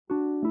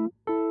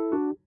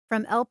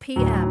From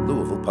LPM,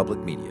 Louisville Public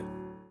Media.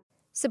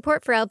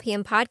 Support for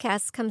LPM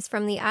podcasts comes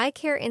from the Eye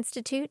Care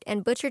Institute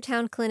and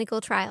Butchertown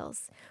Clinical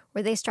Trials,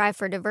 where they strive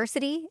for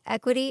diversity,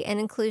 equity, and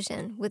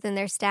inclusion within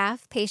their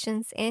staff,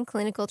 patients, and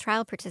clinical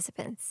trial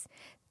participants.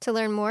 To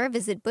learn more,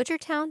 visit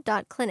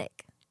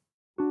butchertown.clinic.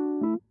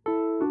 From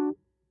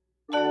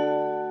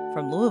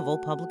Louisville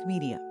Public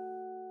Media.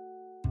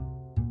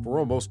 For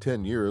almost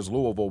 10 years,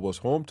 Louisville was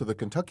home to the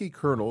Kentucky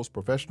Colonels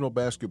professional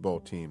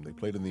basketball team. They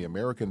played in the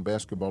American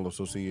Basketball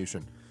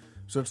Association.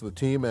 Since the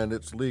team and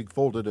its league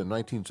folded in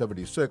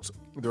 1976,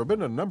 there have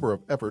been a number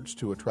of efforts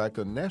to attract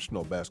a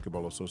National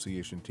Basketball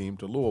Association team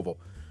to Louisville.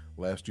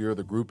 Last year,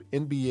 the group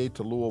NBA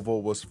to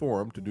Louisville was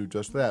formed to do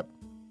just that.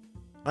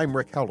 I'm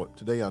Rick Howlett.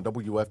 Today on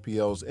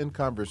WFPL's In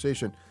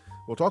Conversation,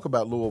 we'll talk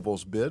about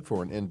Louisville's bid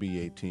for an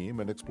NBA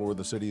team and explore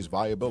the city's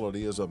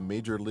viability as a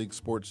major league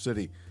sports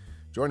city.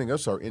 Joining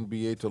us are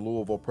NBA to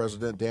Louisville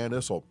President Dan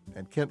Issel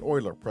and Kent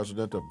Euler,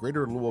 President of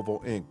Greater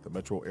Louisville, Inc., the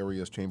metro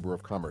area's Chamber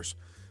of Commerce.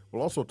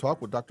 We'll also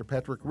talk with Dr.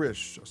 Patrick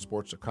Risch, a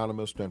sports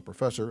economist and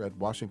professor at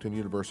Washington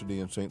University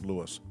in St.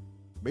 Louis.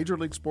 Major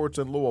league sports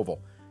in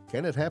Louisville.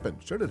 Can it happen?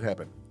 Should it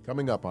happen?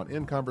 Coming up on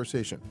In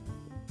Conversation.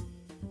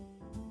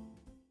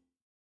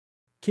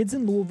 Kids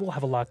in Louisville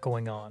have a lot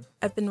going on.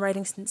 I've been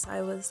writing since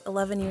I was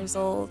 11 years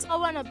old. I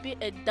want to be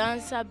a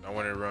dancer. I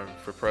want to run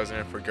for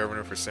president, for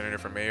governor, for senator,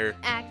 for mayor.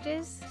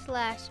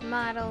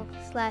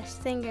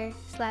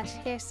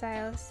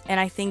 Actress/model/singer/hairstylist. And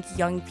I think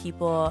young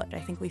people,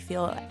 we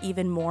feel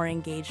even more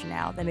engaged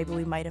now than maybe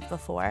we might have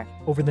before.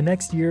 Over the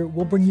next year,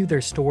 we'll bring you their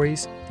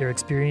stories, their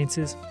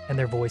experiences, and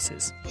their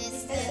voices.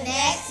 It's the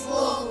next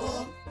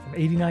Louisville. From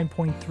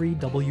 89.3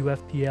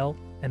 WFPL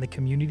and the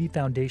Community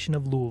Foundation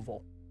of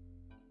Louisville.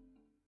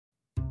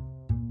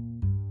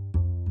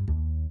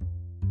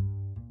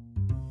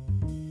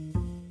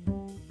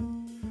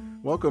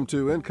 Welcome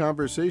to In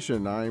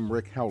Conversation. I'm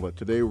Rick Howlett.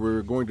 Today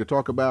we're going to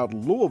talk about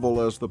Louisville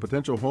as the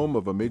potential home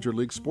of a major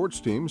league sports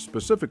team,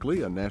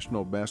 specifically a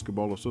National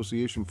Basketball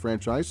Association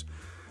franchise,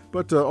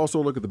 but also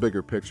look at the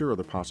bigger picture,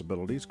 other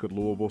possibilities. Could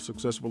Louisville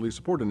successfully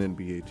support an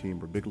NBA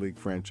team or big league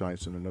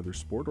franchise in another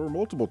sport or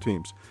multiple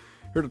teams?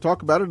 Here to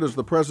talk about it is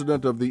the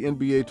president of the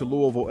NBA to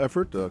Louisville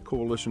effort, a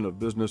coalition of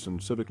business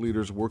and civic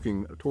leaders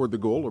working toward the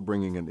goal of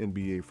bringing an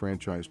NBA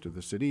franchise to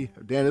the city.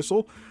 Dan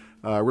Issel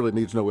really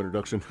needs no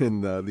introduction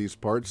in these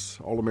parts.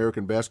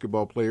 All-American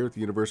basketball player at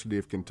the University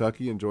of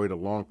Kentucky, enjoyed a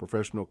long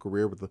professional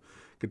career with the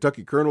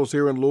Kentucky Colonels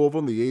here in Louisville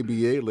and the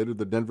ABA, later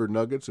the Denver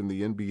Nuggets and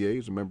the NBA.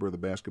 He's a member of the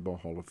Basketball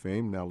Hall of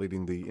Fame, now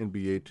leading the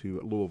NBA to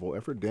Louisville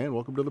effort. Dan,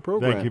 welcome to the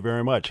program. Thank you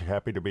very much.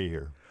 Happy to be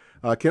here.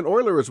 Kent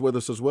Euler is with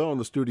us as well in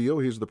the studio.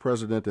 He's the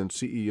president and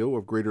CEO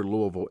of Greater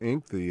Louisville,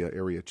 Inc., the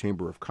area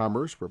Chamber of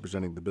Commerce,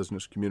 representing the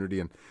business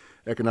community and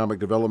economic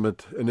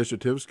development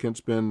initiatives.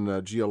 Kent's been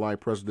GLI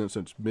president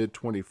since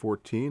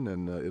mid-2014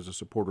 and is a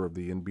supporter of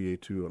the NBA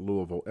to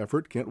Louisville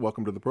effort. Kent,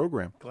 welcome to the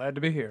program. Glad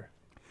to be here.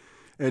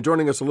 And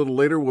joining us a little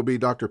later will be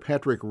Dr.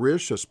 Patrick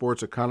Risch, a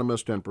sports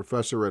economist and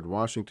professor at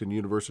Washington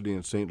University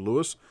in St.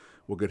 Louis.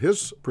 We'll get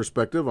his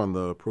perspective on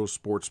the pro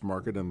sports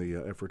market and the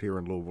effort here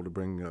in Louisville to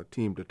bring a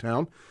team to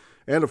town.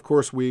 And, of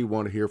course, we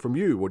want to hear from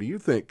you. What do you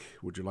think?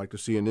 Would you like to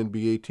see an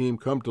NBA team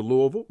come to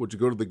Louisville? Would you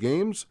go to the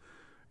games?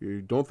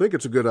 You don't think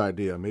it's a good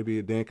idea.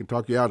 Maybe Dan can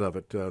talk you out of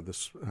it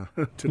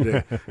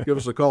today. Give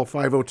us a call,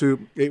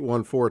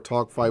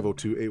 502-814-TALK,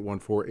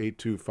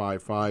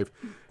 502-814-8255.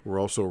 We're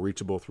also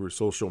reachable through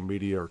social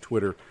media or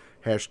Twitter.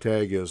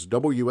 Hashtag is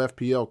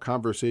WFPL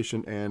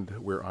Conversation, and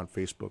we're on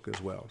Facebook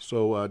as well.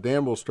 So,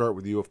 Dan, we'll start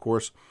with you, of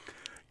course.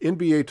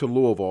 NBA to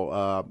Louisville,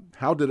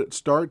 how did it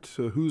start?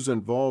 Who's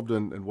involved,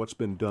 and what's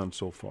been done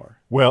so far?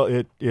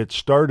 Well, it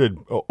started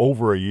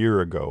over a year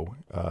ago,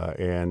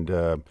 and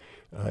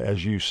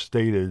as you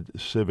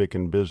stated, civic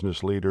and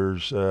business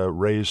leaders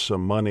raised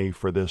some money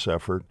for this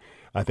effort.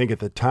 I think at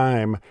the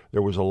time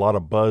there was a lot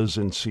of buzz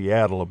in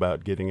Seattle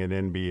about getting an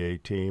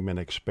NBA team and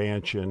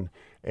expansion,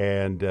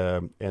 and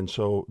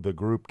so the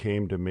group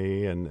came to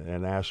me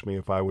and asked me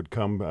if I would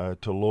come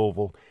to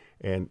Louisville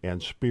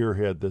and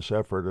spearhead this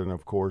effort. And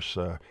of course,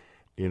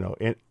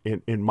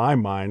 in my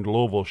mind,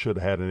 Louisville should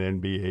have had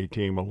an NBA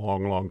team a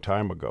long, long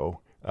time ago,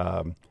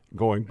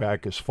 going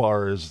back as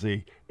far as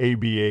the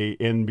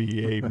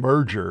ABA-NBA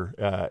merger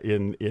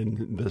in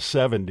the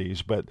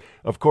 70s. But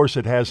of course,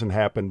 it hasn't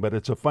happened. But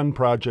it's a fun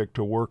project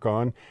to work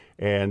on,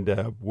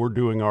 and we're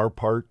doing our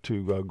part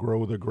to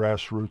grow the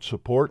grassroots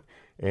support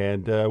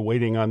and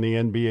waiting on the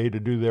NBA to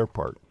do their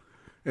part.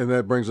 And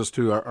that brings us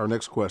to our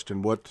next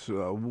question. What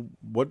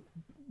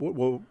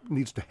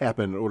needs to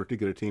happen in order to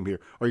get a team here?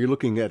 Are you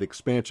looking at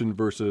expansion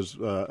versus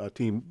a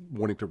team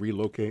wanting to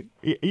relocate?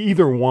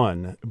 Either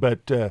one,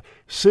 but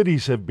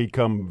cities have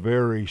become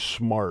very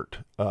smart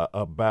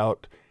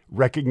about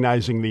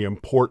recognizing the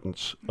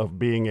importance of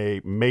being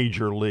a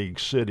major league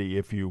city,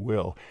 if you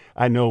will.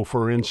 I know,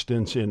 for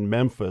instance, in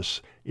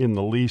Memphis, in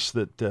the lease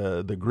that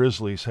the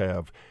Grizzlies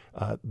have,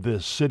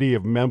 the city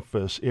of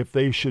Memphis, if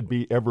they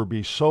should ever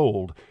be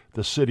sold,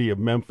 the city of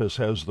Memphis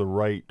has the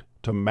right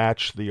to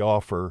match the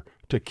offer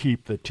to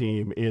keep the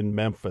team in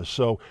Memphis.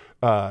 So,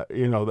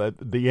 that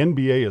the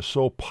NBA is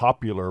so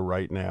popular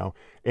right now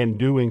and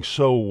doing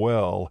so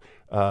well.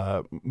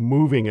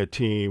 Moving a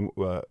team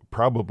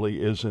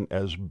probably isn't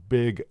as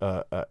big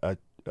a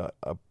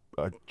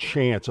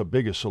chance, a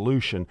big a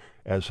solution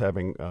as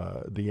having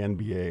the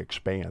NBA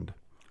expand.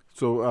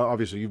 So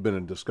obviously you've been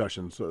in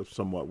discussions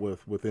somewhat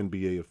with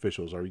NBA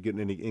officials. Are you getting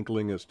any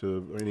inkling as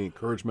to, or any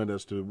encouragement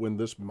as to when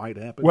this might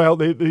happen? Well,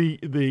 the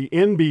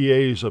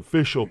NBA's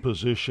official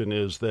position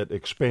is that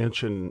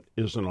expansion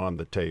isn't on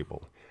the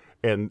table.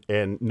 And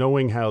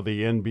knowing how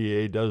the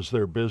NBA does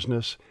their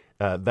business,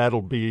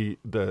 that'll be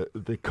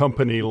the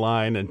company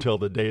line until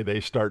the day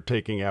they start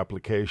taking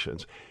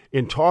applications.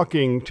 In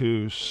talking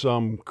to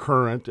some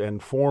current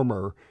and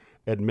former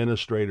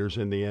administrators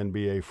in the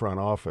NBA front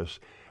office,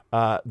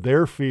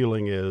 their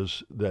feeling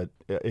is that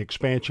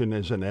expansion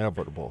is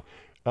inevitable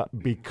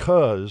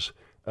because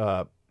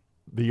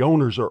the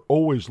owners are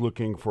always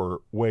looking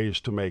for ways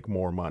to make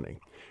more money.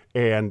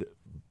 And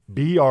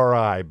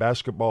BRI,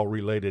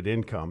 basketball-related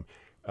income,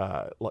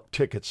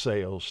 ticket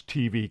sales,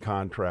 TV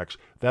contracts,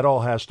 that all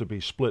has to be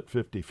split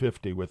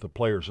 50-50 with the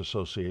Players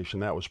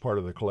Association. That was part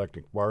of the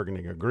collective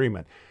bargaining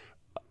agreement.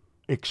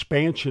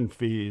 Expansion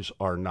fees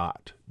are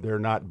not. They're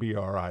not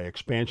BRI.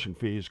 Expansion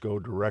fees go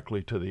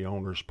directly to the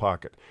owner's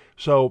pocket.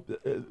 So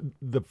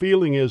the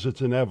feeling is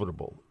it's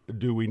inevitable.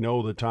 Do we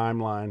know the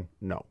timeline?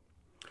 No.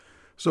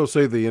 So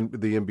say the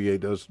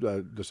NBA does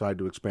decide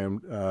to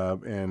expand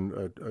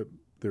and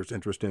there's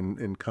interest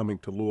in coming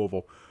to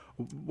Louisville.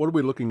 What are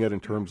we looking at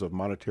in terms of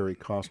monetary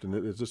cost? And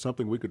is this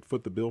something we could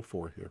foot the bill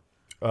for here?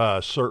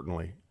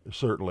 Certainly.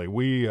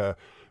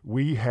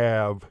 We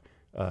have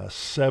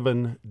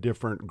 7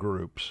 different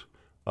groups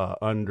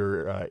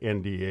under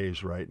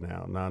NDAs right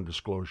now,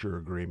 non-disclosure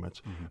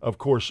agreements. Mm-hmm. Of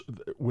course,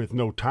 with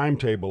no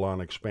timetable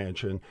on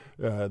expansion,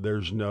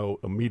 there's no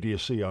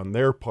immediacy on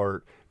their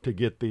part to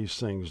get these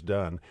things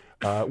done.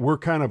 We're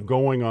kind of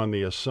going on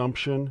the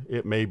assumption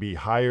it may be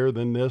higher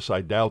than this.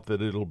 I doubt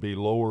that it'll be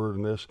lower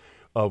than this,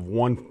 of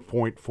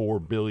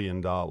 $1.4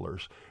 billion.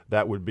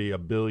 That would be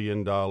 $1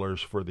 billion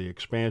for the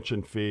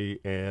expansion fee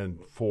and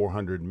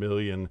 $400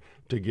 million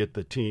to get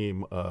the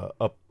team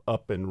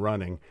up and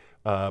running.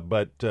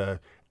 But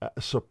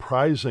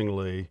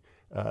surprisingly,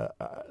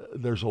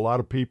 there's a lot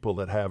of people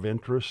that have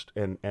interest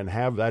and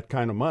have that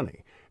kind of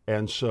money.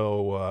 And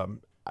so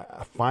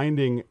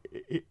finding,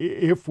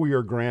 if we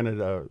are granted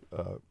a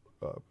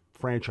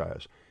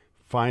franchise,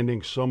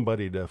 finding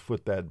somebody to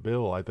foot that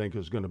bill, I think,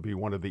 is going to be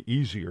one of the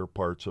easier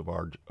parts of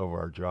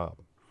our job.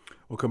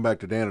 We'll come back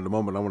to Dan in a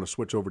moment. I want to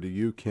switch over to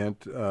you,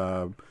 Kent.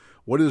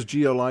 What is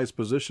GLI's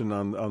position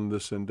on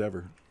this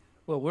endeavor?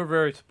 Well, we're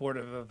very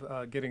supportive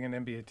of getting an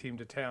NBA team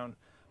to town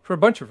for a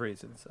bunch of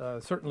reasons.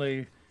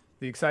 Certainly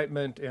the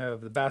excitement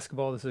of the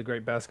basketball. This is a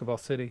great basketball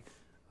city.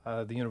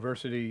 The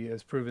university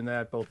has proven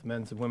that, both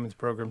men's and women's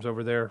programs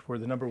over there. We're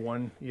the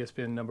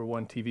ESPN number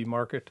one TV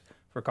market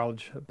for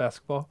college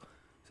basketball.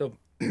 So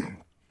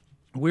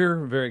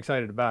we're very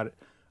excited about it.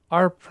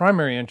 Our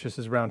primary interest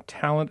is around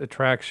talent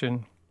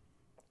attraction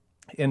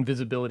and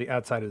visibility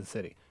outside of the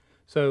city.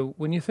 So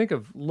when you think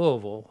of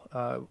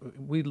Louisville,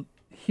 we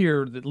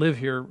here that live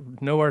here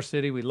know our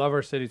city. We love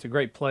our city. It's a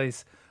great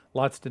place.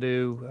 Lots to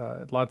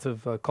do, lots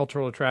of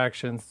cultural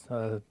attractions,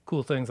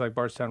 cool things like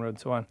Bardstown Road and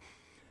so on.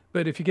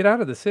 But if you get out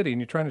of the city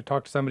and you're trying to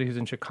talk to somebody who's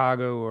in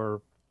Chicago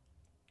or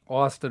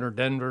Austin or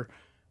Denver,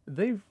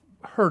 they've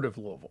heard of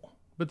Louisville,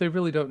 but they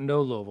really don't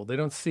know Louisville. They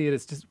don't see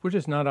it. We're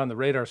just not on the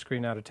radar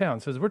screen out of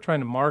town. So as we're trying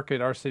to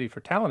market our city for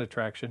talent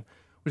attraction,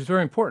 which is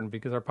very important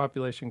because our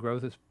population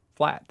growth is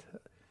flat.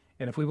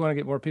 And if we want to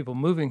get more people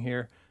moving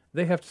here,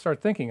 they have to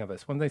start thinking of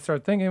us. When they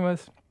start thinking of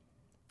us,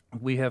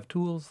 we have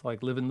tools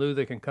like Live in Lou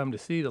they can come to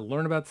see, to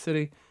learn about the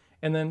city,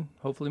 and then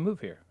hopefully move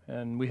here.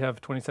 And we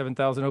have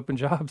 27,000 open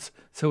jobs,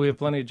 so we have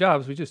plenty of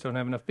jobs. We just don't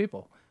have enough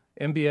people.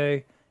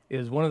 MBA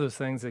is one of those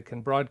things that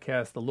can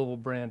broadcast the Louisville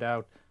brand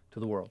out to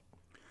the world.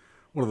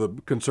 One of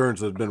the concerns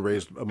that have been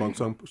raised among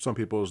some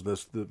people is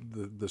this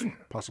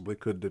possibly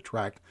could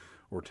detract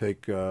or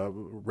take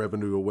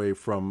revenue away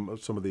from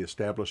some of the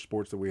established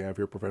sports that we have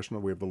here,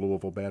 professional. We have the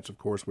Louisville Bats, of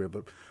course. We have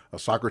a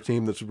soccer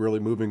team that's really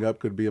moving up,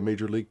 could be a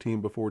major league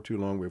team before too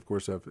long. We, of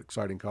course, have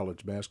exciting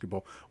college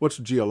basketball. What's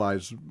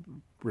GLI's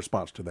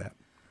response to that?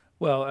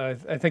 Well, I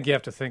think you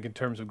have to think in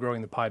terms of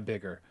growing the pie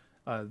bigger.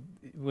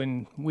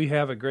 When we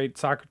have a great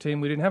soccer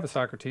team, we didn't have a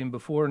soccer team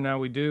before. Now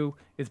we do.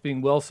 It's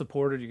being well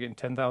supported. You're getting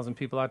 10,000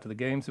 people out to the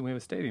games, and we have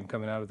a stadium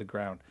coming out of the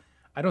ground.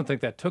 I don't think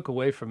that took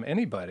away from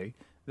anybody.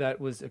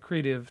 That was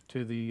accretive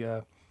to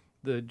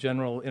the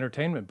general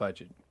entertainment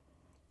budget.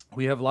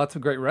 We have lots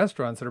of great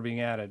restaurants that are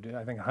being added.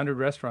 I think 100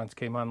 restaurants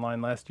came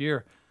online last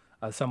year.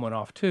 Some went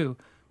off too.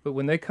 But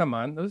when they come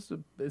on,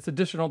 it's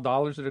additional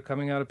dollars that are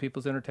coming out of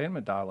people's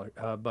entertainment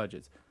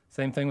budgets.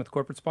 Same thing with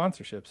corporate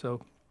sponsorship.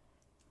 So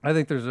I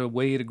think there's a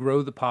way to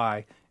grow the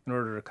pie in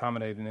order to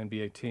accommodate an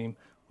NBA team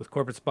with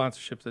corporate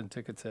sponsorships and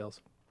ticket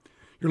sales.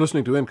 You're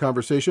listening to In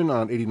Conversation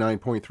on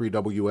 89.3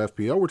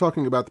 WFPL. We're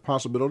talking about the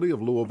possibility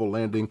of Louisville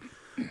landing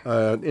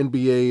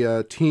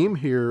NBA team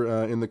here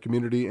in the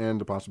community,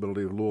 and the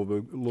possibility of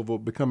Louisville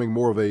becoming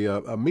more of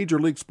a major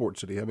league sports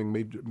city, having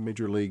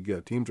major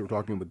league teams. We're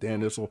talking with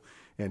Dan Issel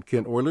and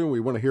Kent Euler. We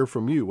want to hear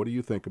from you. What do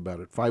you think about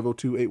it?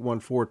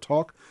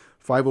 502-814-TALK.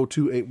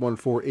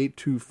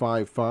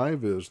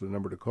 502-814-8255 is the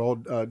number to call.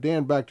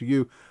 Dan, back to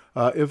you.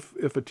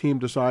 If a team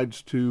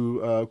decides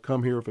to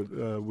come here, if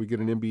we get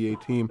an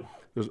NBA team,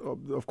 there's,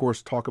 of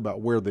course, talk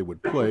about where they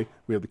would play.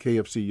 We have the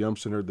KFC Yum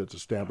Center that's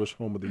established,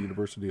 home of the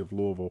University of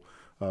Louisville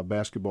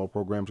basketball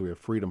programs. We have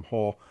Freedom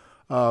Hall.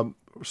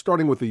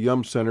 Starting with the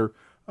Yum Center,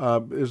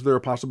 is there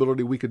a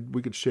possibility we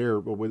could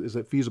share? Is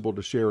it feasible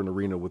to share an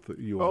arena with the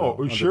U of L?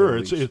 Oh, sure,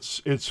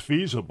 it's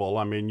feasible.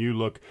 I mean, you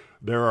look.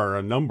 There are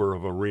a number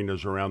of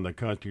arenas around the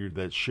country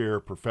that share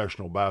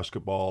professional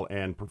basketball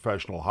and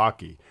professional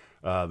hockey.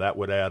 That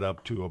would add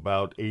up to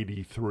about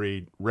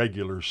 83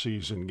 regular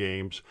season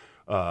games.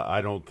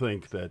 I don't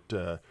think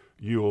that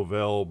U of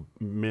L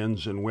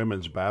men's and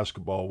women's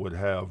basketball would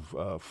have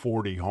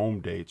 40 home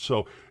dates.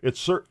 So it's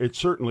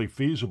certainly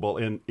feasible.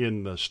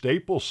 In the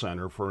Staples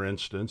Center, for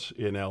instance,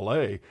 in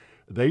L.A.,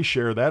 they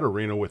share that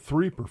arena with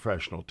 3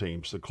 professional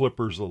teams, the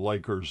Clippers, the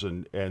Lakers,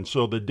 and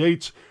so the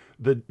dates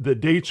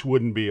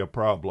wouldn't be a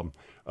problem.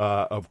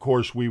 Of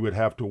course, we would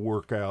have to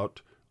work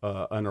out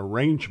an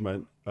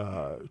arrangement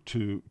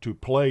to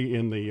play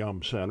in the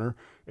Yum Center.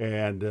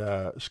 And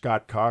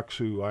Scott Cox,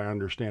 who I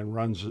understand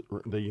runs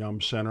the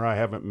Yum Center, I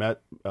haven't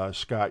met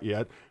Scott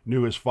yet,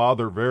 knew his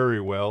father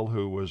very well,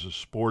 who was a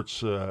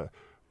sports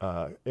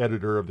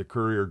editor of the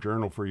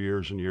Courier-Journal for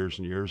years and years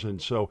and years.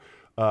 And so,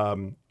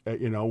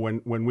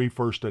 when we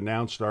first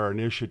announced our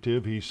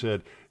initiative, he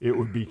said it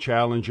would be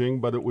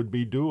challenging, but it would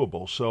be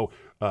doable. So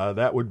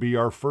that would be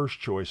our first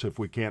choice if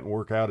we can't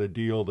work out a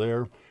deal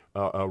there.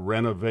 A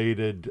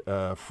renovated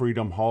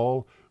Freedom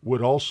Hall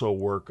would also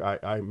work.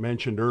 I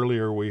mentioned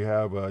earlier we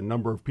have a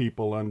number of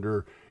people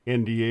under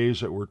NDAs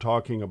that we're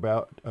talking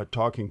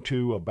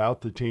to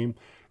about the team,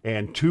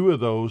 and 2 of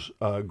those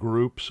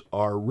groups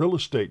are real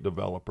estate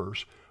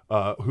developers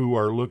who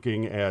are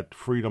looking at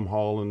Freedom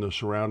Hall and the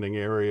surrounding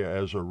area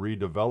as a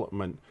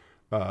redevelopment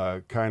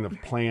kind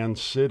of planned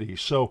city.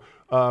 So,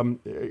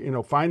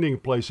 finding a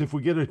place, if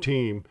we get a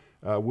team,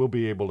 we'll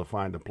be able to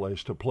find a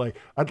place to play.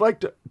 I'd like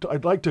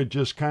to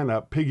just kind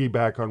of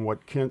piggyback on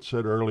what Kent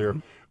said earlier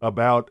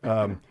about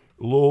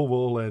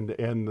Louisville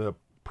and the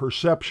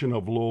perception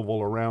of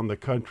Louisville around the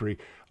country.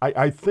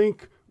 I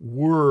think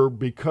we're,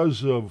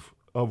 because of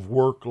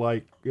work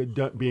like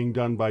being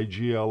done by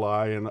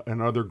GLI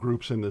and other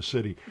groups in the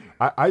city,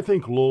 I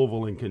think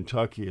Louisville in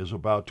Kentucky is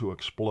about to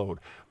explode.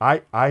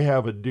 I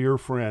have a dear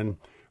friend,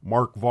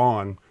 Mark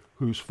Vaughn,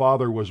 whose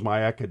father was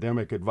my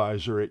academic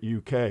advisor at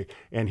UK,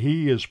 and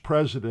he is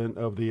president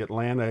of the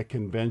Atlanta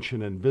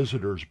Convention and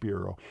Visitors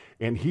Bureau.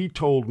 And he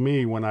told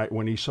me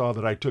when he saw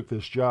that I took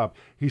this job,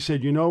 he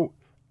said,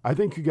 I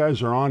think you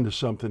guys are on to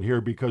something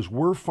here, because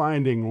we're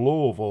finding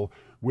Louisville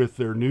with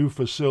their new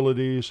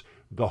facilities,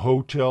 the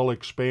hotel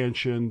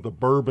expansion, the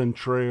Bourbon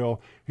Trail.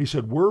 He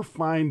said, we're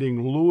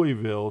finding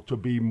Louisville to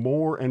be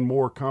more and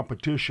more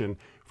competition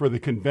for the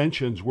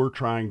conventions we're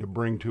trying to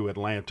bring to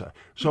Atlanta.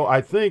 So I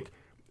think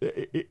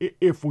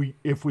if we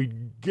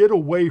get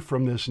away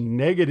from this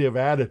negative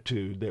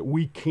attitude that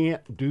we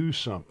can't do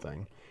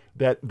something,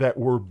 that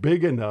we're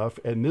big enough,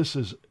 and this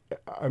is,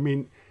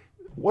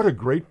 what a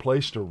great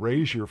place to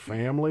raise your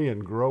family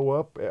and grow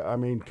up.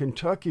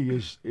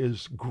 Kentucky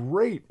is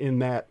great in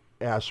that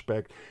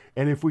aspect.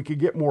 And if we could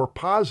get more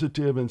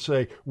positive and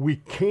say we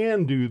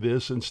can do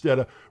this, instead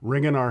of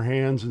wringing our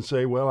hands and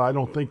say, well, I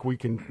don't think we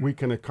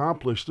can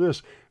accomplish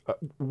this,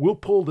 we'll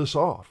pull this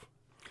off.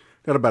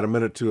 Got about a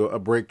minute to a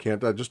break,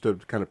 Kent. Just to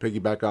kind of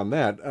piggyback on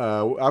that,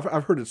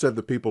 I've heard it said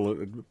that people,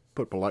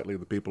 put politely,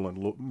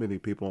 many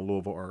people in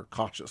Louisville are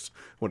cautious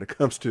when it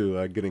comes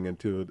to getting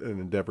into an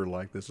endeavor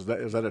like this. Is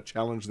that a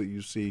challenge that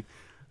you see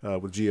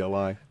with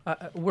GLI?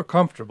 We're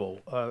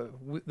comfortable.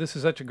 This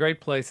is such a great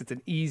place. It's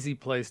an easy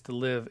place to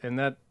live, and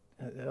that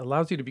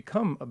allows you to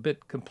become a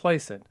bit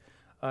complacent.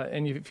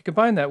 And if you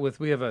combine that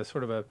with, we have a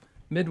sort of a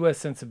Midwest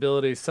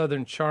sensibility,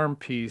 Southern charm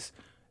piece,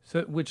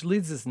 which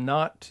leads us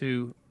not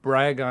to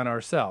brag on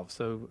ourselves.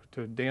 So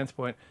to Dan's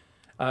point,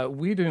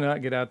 we do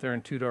not get out there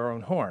and toot our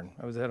own horn.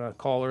 I was at a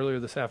call earlier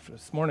this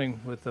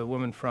morning with a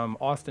woman from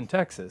Austin,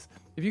 Texas.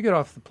 If you get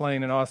off the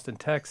plane in Austin,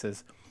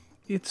 Texas,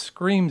 it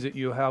screams at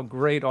you how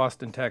great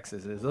Austin,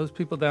 Texas is. Those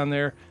people down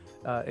there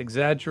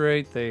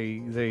exaggerate.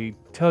 They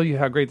tell you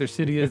how great their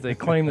city is. They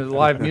claim they're the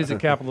live music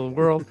capital of the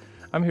world.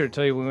 I'm here to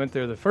tell you, when we went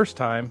there the first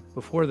time,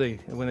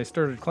 when they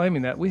started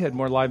claiming that, we had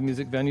more live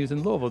music venues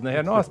in Louisville than they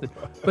had in Austin.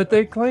 But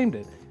they claimed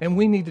it, and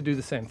we need to do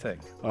the same thing.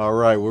 All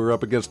right, we're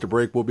up against a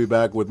break. We'll be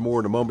back with more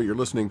in a moment. You're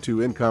listening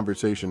to In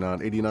Conversation on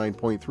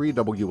 89.3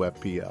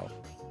 WFPL.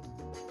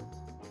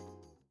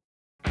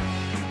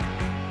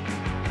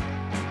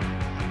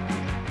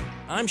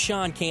 I'm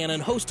Sean Cannon,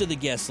 host of The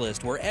Guest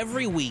List, where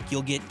every week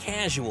you'll get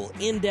casual,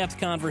 in-depth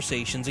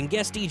conversations and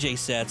guest DJ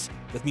sets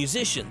with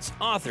musicians,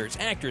 authors,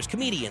 actors,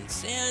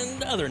 comedians,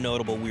 and other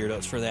notable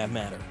weirdos for that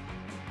matter.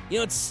 You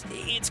know,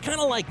 it's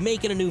kind of like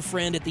making a new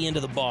friend at the end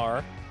of the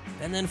bar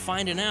and then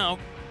finding out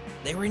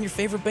they were in your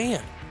favorite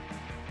band.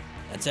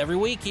 That's every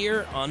week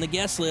here on the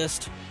guest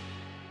list.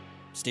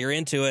 Steer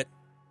into it.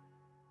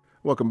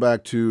 Welcome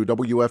back to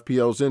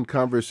WFPL's In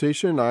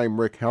Conversation. I'm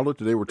Rick Howlett.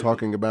 Today we're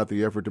talking about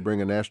the effort to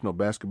bring a National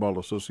Basketball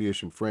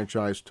Association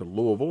franchise to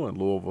Louisville and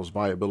Louisville's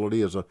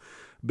viability as a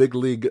big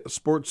league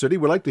sports city.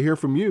 We'd like to hear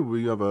from you.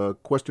 We have a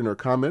question or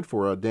comment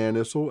for Dan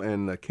Issel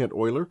and Kent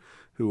Euler,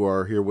 who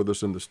are here with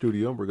us in the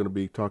studio. We're going to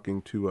be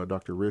talking to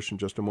Dr. Risch in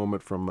just a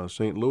moment from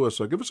St. Louis.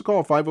 Give us a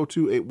call,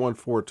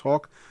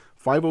 502-814-TALK,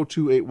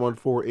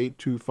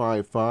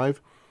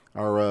 502-814-8255.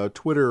 Our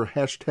Twitter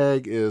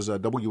hashtag is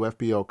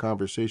WFPL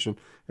Conversation,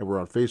 and we're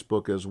on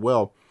Facebook as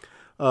well.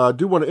 I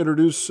do want to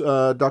introduce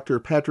Dr.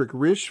 Patrick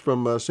Risch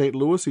from St.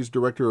 Louis. He's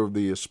director of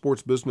the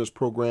Sports Business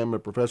Program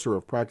and professor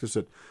of practice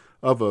in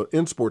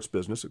sports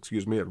business,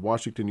 at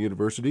Washington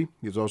University.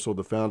 He's also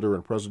the founder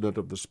and president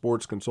of the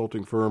sports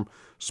consulting firm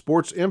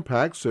Sports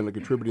Impacts and a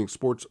contributing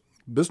sports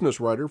business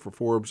writer for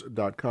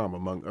Forbes.com,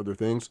 among other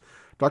things.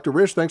 Dr.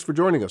 Risch, thanks for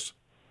joining us.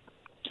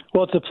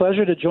 Well, it's a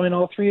pleasure to join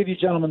all three of you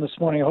gentlemen this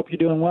morning. I hope you're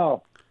doing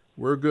well.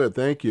 We're good,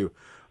 thank you.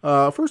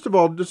 First of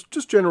all,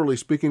 just generally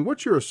speaking,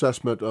 what's your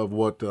assessment of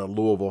what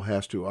Louisville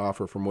has to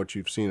offer from what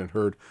you've seen and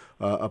heard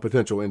a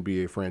potential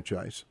NBA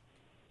franchise?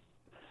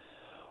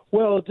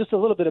 Well, just a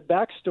little bit of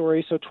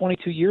backstory. So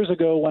 22 years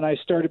ago, when I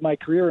started my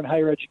career in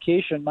higher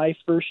education, my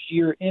first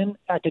year in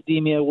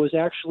academia was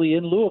actually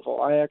in Louisville.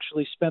 I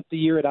actually spent the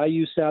year at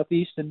IU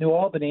Southeast in New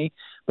Albany,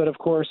 but of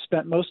course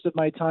spent most of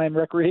my time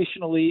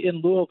recreationally in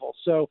Louisville.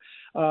 So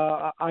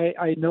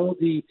I know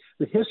the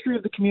history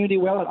of the community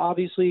well, and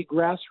obviously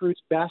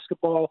grassroots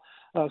basketball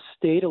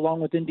state along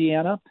with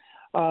Indiana.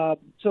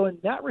 So in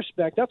that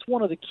respect, that's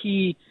one of the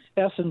key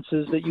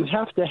essences that you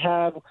have to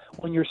have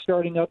when you're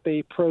starting up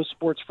a pro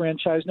sports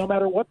franchise, no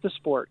matter what the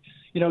sport.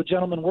 You know,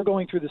 gentlemen, we're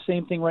going through the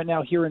same thing right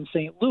now here in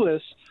St. Louis,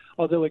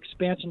 although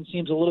expansion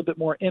seems a little bit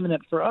more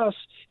imminent for us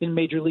in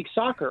Major League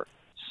Soccer.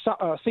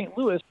 St.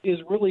 Louis is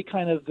really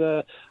kind of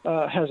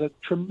has a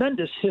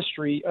tremendous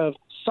history of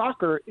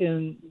soccer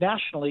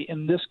nationally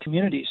in this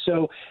community.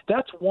 So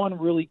that's one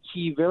really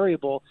key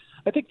variable.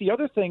 I think the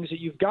other things that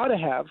you've got to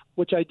have,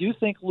 which I do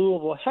think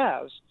Louisville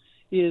has,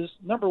 is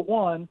number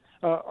one,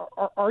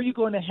 are you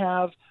going to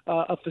have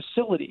a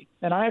facility?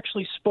 And I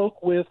actually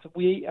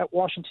we at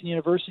Washington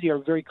University are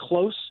very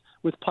close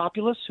with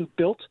Populous, who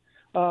built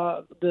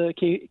the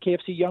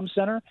KFC Yum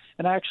Center,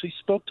 and I actually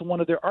spoke to one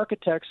of their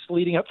architects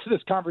leading up to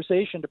this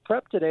conversation to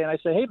prep today, and I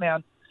said, hey,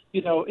 man,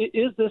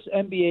 is this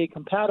NBA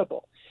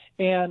compatible?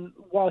 And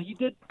while he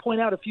did point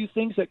out a few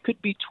things that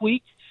could be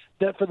tweaked,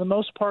 that for the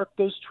most part,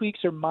 those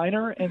tweaks are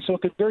minor, and so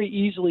it could very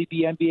easily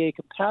be NBA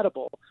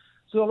compatible.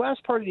 So the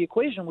last part of the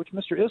equation, which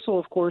Mr. Issel,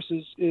 of course,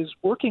 is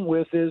working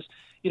with, is,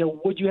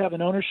 would you have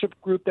an ownership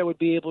group that would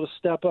be able to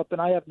step up?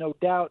 And I have no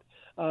doubt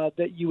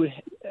that you would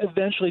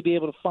eventually be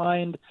able to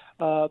find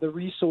the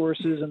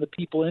resources and the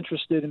people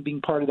interested in being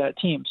part of that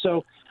team.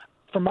 So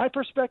from my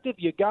perspective,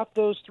 you got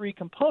those three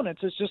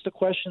components. It's just a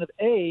question of,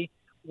 A,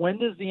 when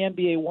does the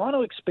NBA want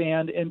to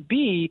expand? And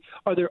B,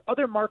 are there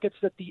other markets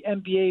that the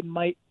NBA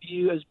might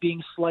view as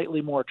being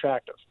slightly more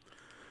attractive?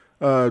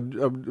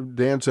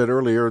 Dan said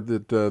earlier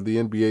that the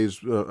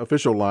NBA's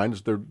official line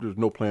is there's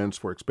no plans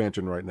for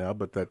expansion right now,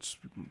 but that's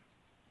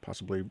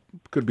possibly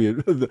could be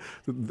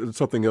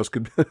something else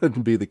could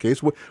be the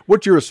case.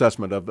 What's your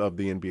assessment of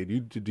the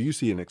NBA? Do you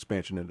see an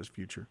expansion in its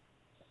future?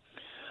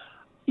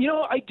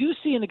 I do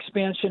see an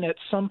expansion at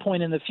some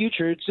point in the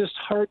future. It's just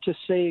hard to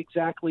say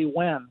exactly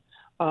when.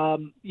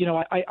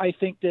 I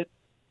think that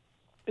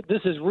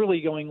this is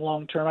really going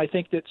long term. I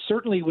think that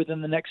certainly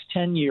within the next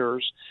 10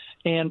 years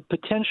and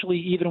potentially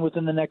even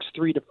within the next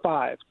 3 to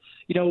 5.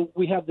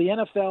 We have the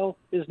NFL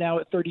is now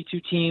at 32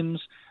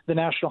 teams. The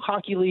National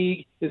Hockey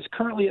League is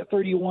currently at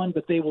 31,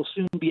 but they will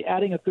soon be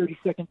adding a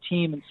 32nd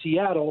team in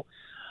Seattle.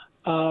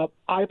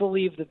 I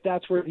believe that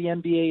that's where the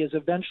NBA is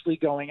eventually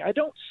going. I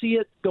don't see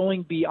it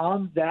going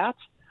beyond that.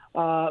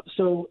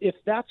 So if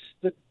that's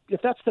the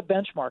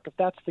benchmark, if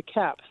that's the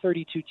cap,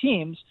 32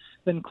 teams,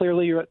 then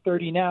clearly you're at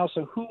 30 now.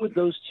 So who would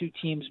those two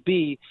teams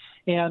be?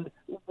 And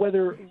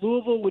whether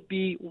Louisville would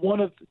be one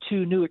of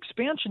two new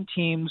expansion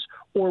teams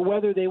or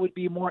whether they would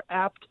be more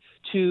apt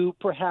to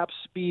perhaps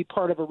be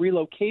part of a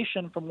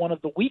relocation from one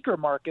of the weaker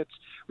markets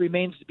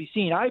remains to be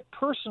seen. I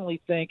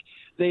personally think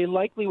they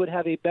likely would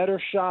have a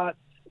better shot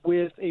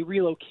with a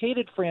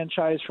relocated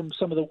franchise from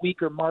some of the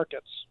weaker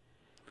markets.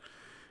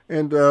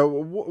 And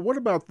what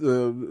about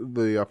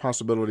the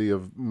possibility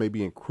of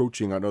maybe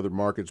encroaching on other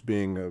markets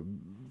being a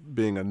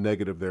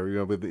negative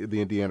there? With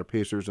the Indiana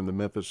Pacers and the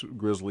Memphis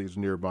Grizzlies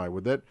nearby,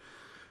 would that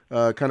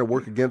kind of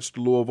work against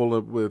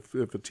Louisville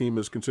if a team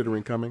is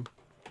considering coming?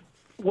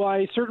 Well,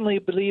 I certainly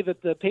believe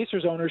that the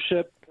Pacers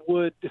ownership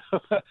would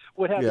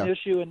have an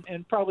issue,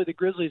 and probably the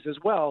Grizzlies as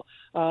well.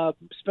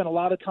 Spent a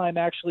lot of time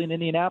actually in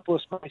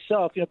Indianapolis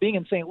myself. Being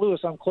in St. Louis,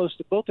 I'm close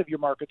to both of your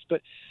markets,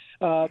 but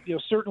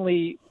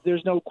certainly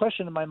there's no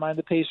question in my mind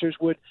the Pacers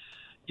would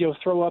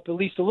throw up at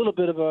least a little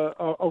bit of a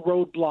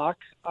roadblock.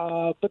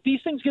 But these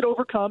things get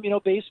overcome.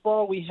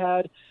 Baseball, we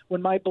had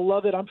when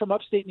I'm from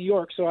upstate New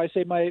York, so I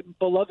say my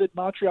beloved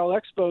Montreal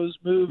Expos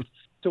moved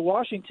to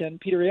Washington.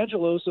 Peter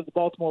Angelos of the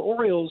Baltimore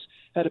Orioles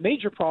had a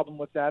major problem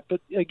with that.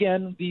 But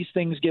again, these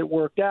things get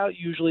worked out.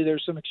 Usually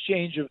there's some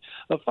exchange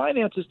of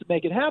finances to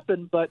make it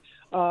happen. But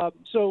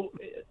so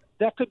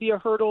that could be a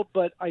hurdle,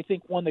 but I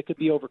think one that could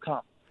be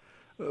overcome.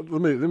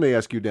 Let me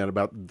ask you, Dan,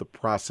 about the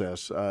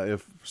process.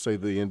 If, say,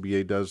 the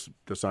NBA does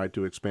decide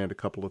to expand a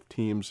couple of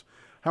teams,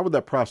 how would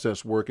that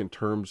process work in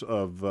terms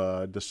of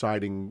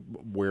deciding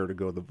where to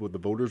go? The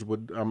voters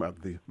would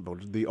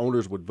the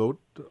owners would vote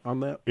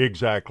on that?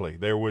 Exactly.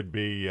 There would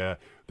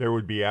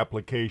be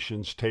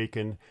applications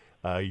taken.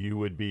 You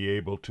would be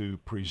able to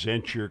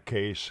present your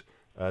case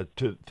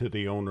to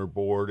the owner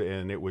board,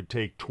 and it would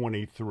take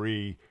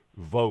 23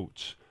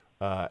 votes.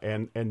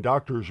 And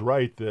Doctor's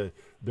right.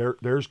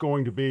 There's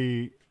going to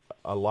be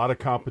a lot of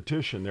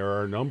competition. There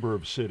are a number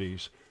of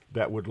cities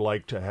that would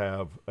like to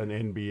have an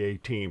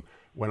NBA team.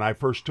 When I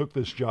first took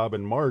this job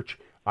in March,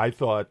 I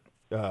thought,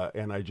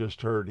 and I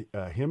just heard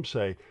him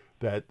say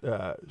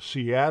that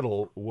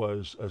Seattle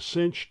was a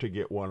cinch to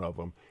get one of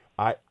them.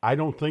 I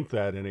don't think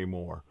that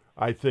anymore.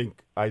 I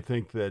think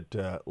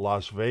that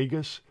Las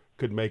Vegas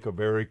could make a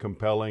very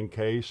compelling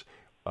case.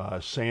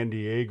 San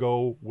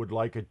Diego would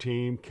like a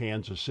team.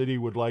 Kansas City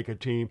would like a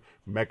team.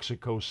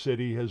 Mexico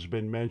City has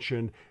been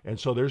mentioned. And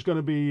so there's going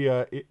to be,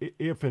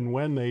 if and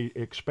when they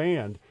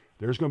expand,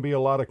 there's going to be a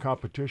lot of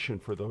competition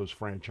for those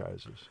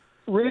franchises.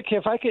 Rick,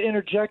 if I could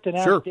interject and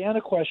ask Sure. Dan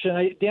a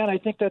question. Dan, I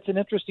think that's an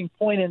interesting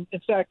point. And in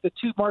fact, the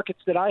two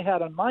markets that I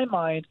had on my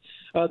mind,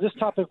 this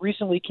topic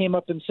recently came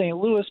up in St.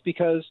 Louis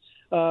because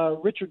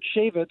Richard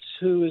Shavitz,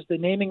 who is the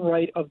naming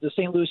right of the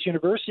St. Louis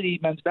University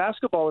men's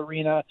basketball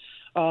arena,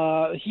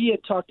 he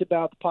had talked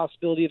about the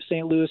possibility of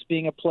St. Louis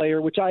being a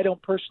player, which I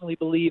don't personally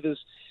believe is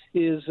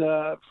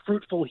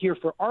fruitful here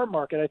for our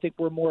market. I think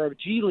we're more of a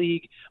G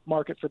League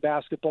market for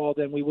basketball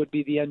than we would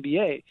be the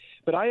NBA.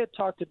 But I had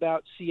talked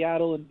about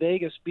Seattle and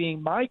Vegas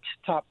being my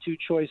top two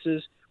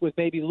choices, with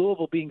maybe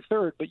Louisville being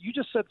third. But you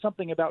just said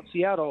something about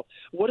Seattle.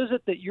 What is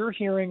it that you're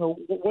hearing, or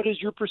what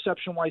is your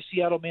perception why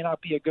Seattle may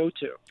not be a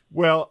go-to?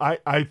 Well,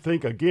 I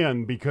think,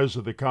 again, because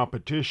of the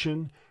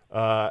competition,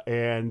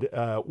 and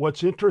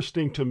what's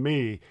interesting to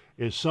me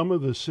is some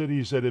of the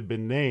cities that have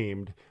been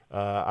named.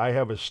 I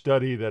have a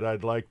study that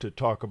I'd like to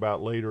talk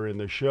about later in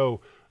the show.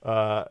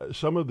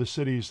 Some of the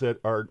cities that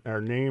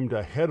are named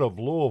ahead of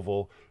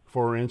Louisville,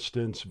 for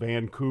instance,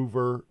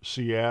 Vancouver,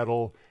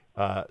 Seattle,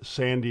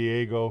 San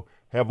Diego,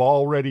 have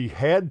already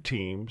had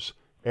teams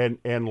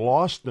and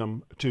lost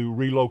them to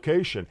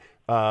relocation.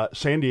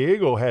 San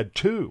Diego had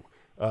two.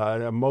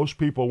 Most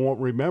people won't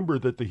remember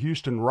that the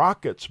Houston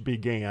Rockets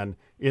began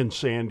in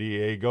San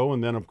Diego,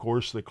 and then, of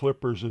course, the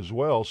Clippers as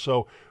well.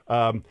 So,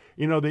 the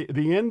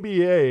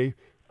NBA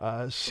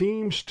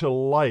seems to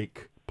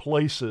like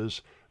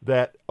places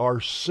that are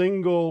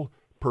single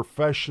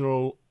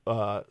professional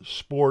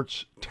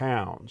sports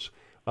towns,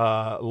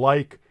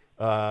 like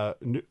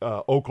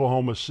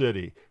Oklahoma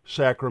City,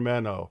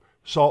 Sacramento,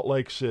 Salt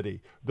Lake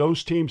City.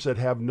 Those teams that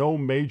have no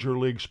major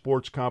league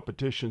sports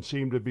competition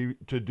seem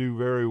to do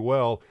very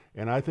well,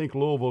 and I think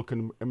Louisville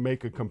can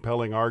make a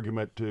compelling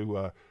argument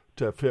to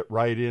fit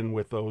right in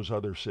with those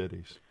other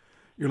cities.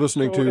 You're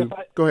listening to.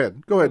 Go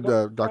ahead,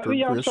 Dr.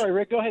 Yeah, Chris. I'm sorry,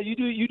 Rick. Go ahead. You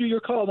do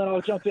your call, then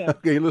I'll jump in.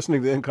 Okay, you're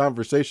listening to In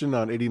Conversation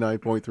on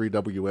 89.3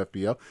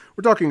 WFPL.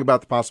 We're talking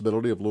about the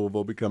possibility of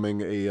Louisville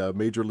becoming a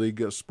major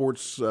league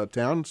sports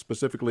town,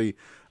 specifically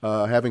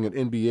having an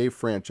NBA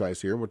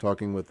franchise here. We're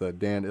talking with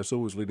Dan Issel,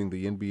 who's leading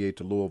the NBA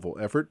to Louisville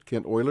effort,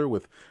 Kent Euler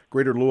with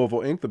Greater Louisville,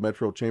 Inc., the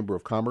Metro Chamber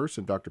of Commerce,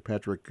 and Dr.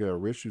 Patrick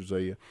Risch, who's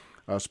a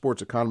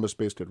sports economist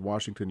based at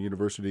Washington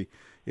University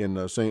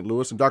in St.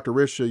 Louis. And Dr.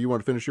 Risch, you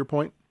want to finish your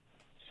point?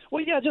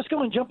 Well, yeah,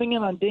 jumping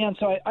in on Dan.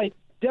 So I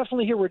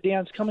definitely hear where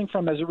Dan's coming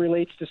from as it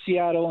relates to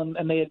Seattle,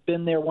 and they had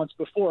been there once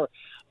before.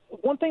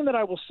 One thing that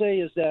I will say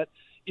is that,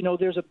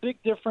 there's a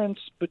big difference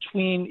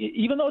between,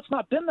 even though it's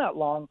not been that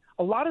long,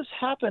 a lot has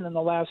happened in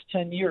the last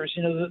 10 years.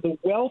 The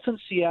wealth in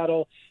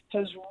Seattle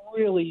has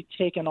really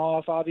taken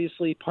off.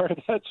 Obviously, part of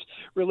that's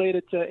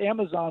related to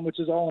Amazon, which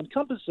is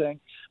all-encompassing.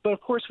 But,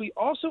 of course, we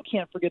also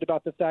can't forget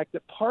about the fact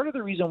that part of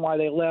the reason why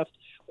they left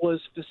was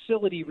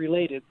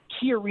facility-related.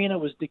 Key Arena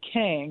was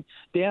decaying.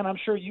 Dan, I'm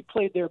sure you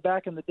played there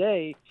back in the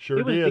day. Sure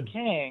it was did.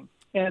 Decaying.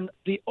 And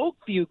the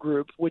Oakview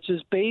Group, which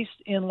is based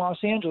in Los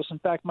Angeles, in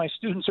fact, my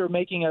students are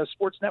making a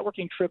sports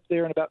networking trip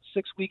there in about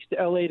 6 weeks to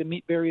L.A. to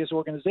meet various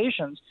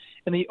organizations.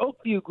 And the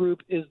Oakview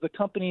Group is the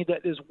company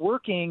that is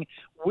working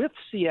with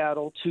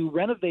Seattle to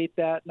renovate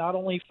that, not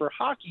only for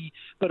hockey,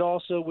 but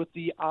also with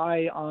the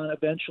eye on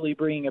eventually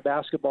bringing a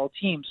basketball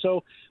team.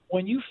 So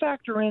when you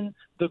factor in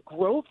the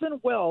growth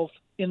and wealth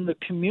in the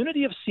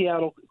community of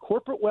Seattle,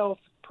 corporate wealth,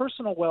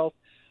 personal wealth,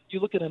 you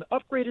look at an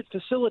upgraded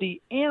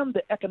facility, and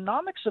the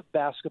economics of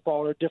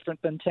basketball are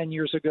different than 10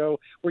 years ago,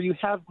 where you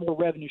have more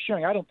revenue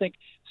sharing. I don't think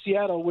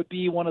Seattle would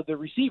be one of the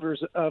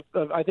receivers of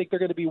I think they're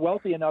going to be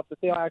wealthy enough that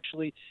they'll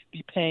actually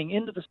be paying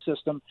into the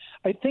system.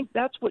 I think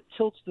that's what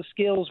tilts the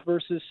scales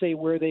versus, say,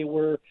 where they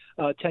were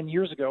 10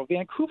 years ago.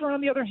 Vancouver,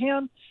 on the other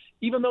hand,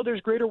 even though there's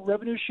greater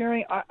revenue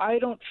sharing, I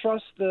don't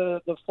trust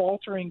the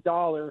faltering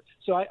dollar,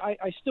 so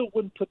I still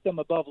wouldn't put them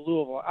above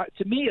Louisville.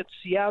 To me, it's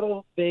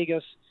Seattle,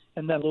 Vegas,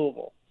 and then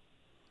Louisville.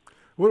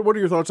 What are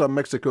your thoughts on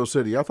Mexico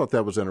City? I thought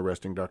that was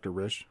interesting, Dr.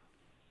 Risch.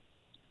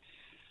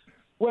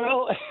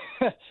 Well,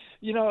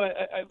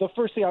 the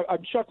first thing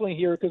I'm chuckling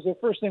here because the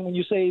first thing when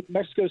you say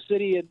Mexico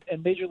City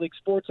and Major League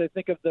Sports, I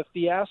think of the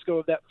fiasco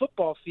of that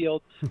football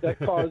field that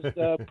caused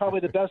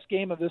probably the best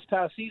game of this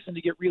past season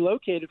to get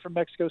relocated from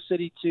Mexico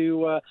City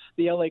to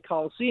the LA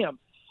Coliseum.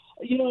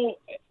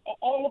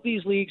 All of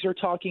these leagues are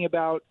talking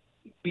about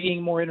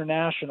being more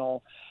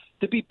international.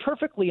 To be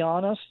perfectly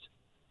honest,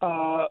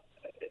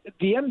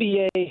 the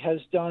NBA has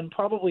done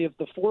probably of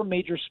the four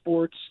major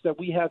sports that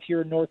we have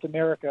here in North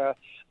America,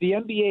 the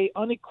NBA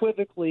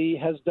unequivocally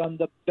has done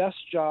the best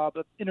job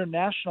of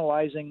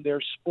internationalizing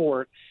their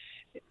sport.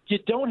 You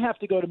don't have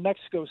to go to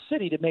Mexico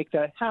City to make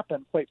that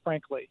happen, quite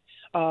frankly.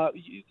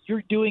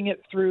 You're doing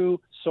it through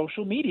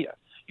social media.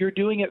 You're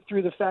doing it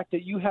through the fact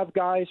that you have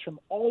guys from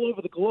all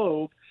over the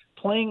globe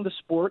playing the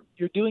sport.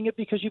 You're doing it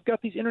because you've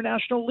got these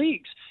international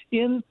leagues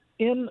in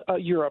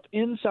Europe,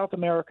 in South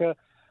America,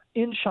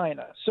 in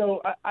China.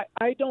 So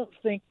I don't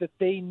think that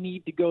they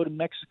need to go to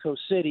Mexico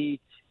City,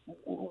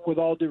 with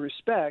all due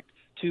respect,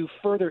 to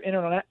further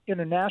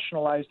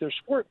internationalize their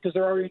sport because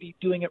they're already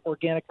doing it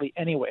organically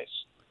anyways.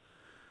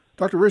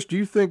 Dr. Risch, do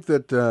you think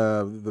that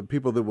the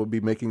people that will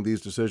be making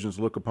these decisions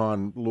look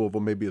upon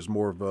Louisville maybe as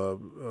more of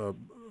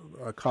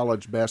a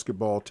college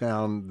basketball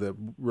town that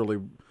really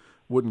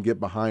wouldn't get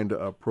behind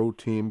a pro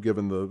team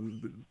given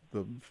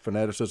the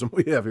fanaticism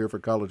we have here for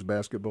college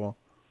basketball?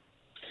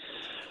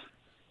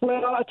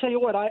 Well, I'll tell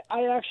you what, I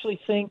actually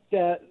think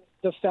that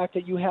the fact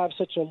that you have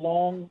such a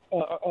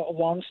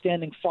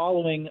long-standing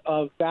following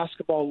of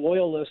basketball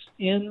loyalists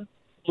in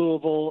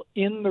Louisville,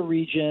 in the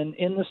region,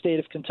 in the state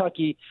of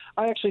Kentucky,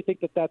 I actually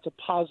think that that's a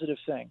positive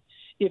thing.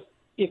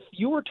 If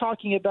you were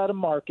talking about a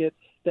market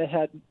that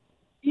had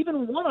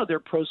even one other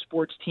pro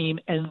sports team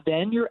and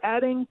then you're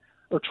adding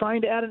or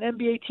trying to add an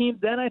NBA team,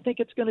 then I think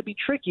it's going to be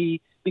tricky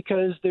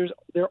because there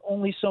are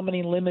only so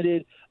many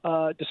limited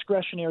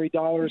discretionary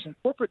dollars and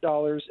corporate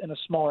dollars in a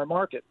smaller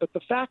market. But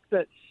the fact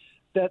that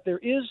there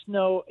is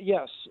no,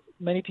 yes,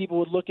 many people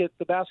would look at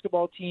the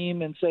basketball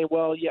team and say,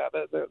 well, yeah,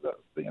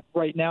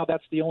 right now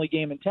that's the only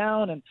game in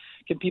town, and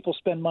can people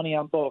spend money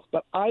on both?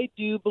 But I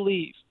do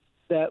believe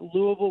that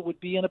Louisville would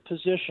be in a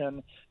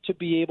position to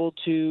be able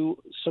to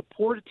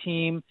support a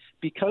team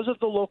because of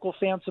the local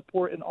fan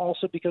support and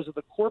also because of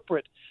the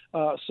corporate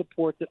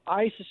support that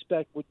I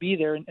suspect would be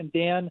there. And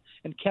Dan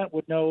and Kent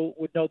would know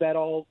that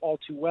all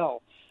too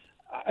well.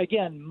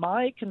 Again,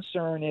 my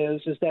concern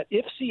is that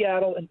if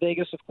Seattle and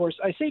Vegas, of course,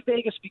 I say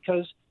Vegas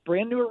because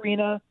brand new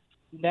arena,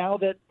 now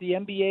that the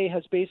NBA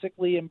has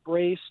basically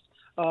embraced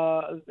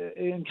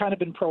and kind of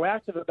been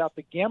proactive about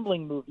the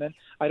gambling movement,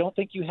 I don't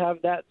think you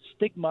have that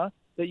stigma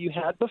that you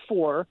had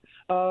before.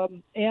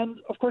 And,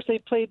 of course, they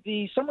played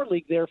the Summer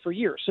League there for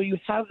years. So you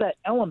have that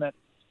element.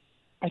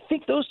 I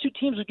think those two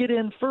teams would get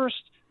in first.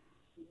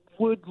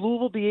 Would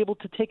Louisville be able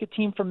to take a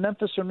team from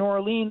Memphis or New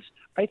Orleans?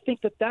 I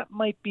think that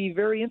might be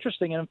very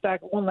interesting. And, in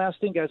fact, one last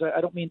thing, guys,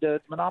 I don't mean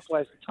to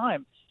monopolize the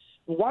time.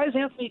 Why is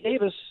Anthony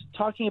Davis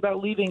talking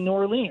about leaving New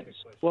Orleans?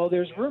 Well,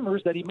 there's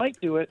rumors that he might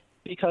do it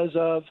because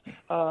of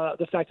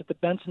the fact that the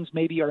Bensons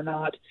maybe are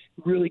not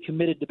really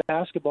committed to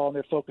basketball and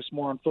they're focused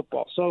more on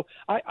football. So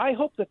I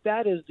hope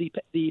that is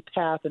the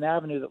path and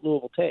avenue that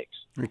Louisville takes.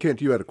 And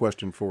Kent, you had a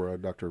question for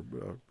Dr.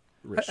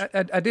 Risch.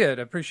 I did.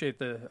 I appreciate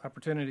the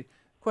opportunity.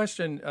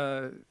 Question,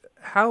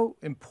 how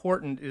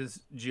important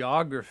is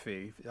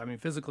geography,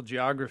 physical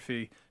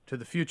geography, to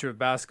the future of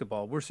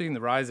basketball? We're seeing the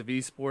rise of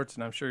esports,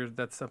 and I'm sure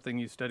that's something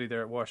you study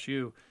there at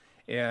WashU.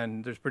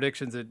 And there's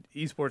predictions that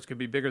esports could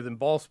be bigger than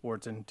ball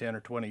sports in 10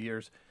 or 20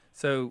 years.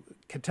 So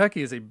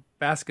Kentucky as a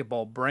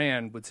basketball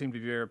brand would seem to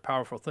be a very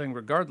powerful thing,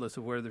 regardless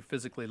of where they're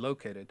physically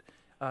located.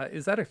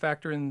 Is that a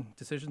factor in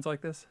decisions like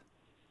this?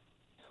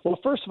 Well,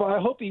 first of all, I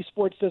hope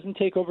esports doesn't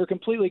take over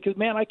completely because,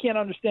 man, I can't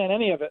understand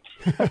any of it.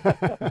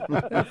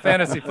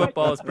 Fantasy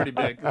football is pretty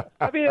big.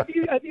 Have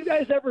you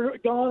guys ever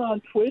gone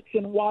on Twitch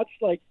and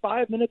watched like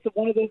 5 minutes of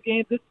one of those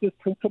games? It's just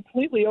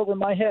completely over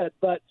my head.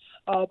 But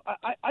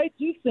I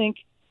do think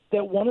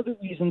that one of the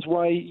reasons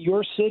why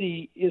your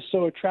city is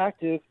so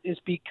attractive is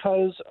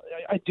because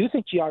I do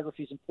think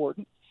geography is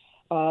important.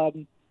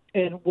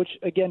 And which,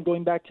 again,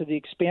 going back to the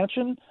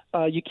expansion,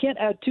 you can't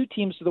add two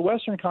teams to the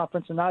Western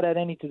Conference and not add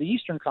any to the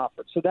Eastern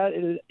Conference. So that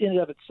in and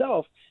of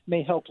itself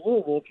may help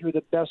Louisville if you're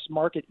the best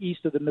market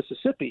east of the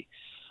Mississippi.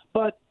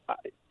 But,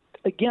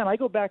 again, I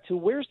go back to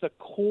where's the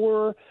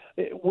core,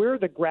 where are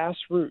the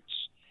grassroots?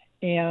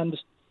 And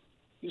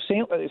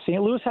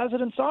St. Louis has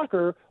it in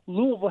soccer.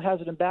 Louisville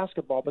has it in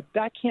basketball, but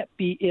that can't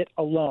be it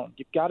alone.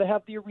 You've got to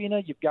have the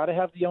arena. You've got to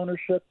have the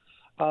ownership.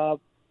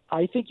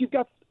 I think you've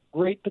got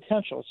great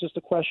potential. It's just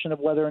a question of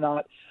whether or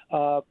not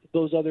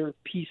those other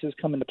pieces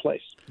come into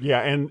place.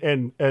 Yeah,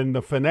 and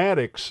the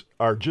fanatics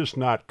are just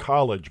not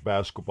college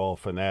basketball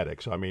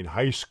fanatics. I mean,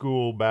 high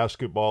school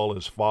basketball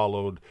is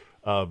followed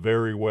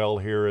very well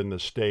here in the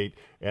state,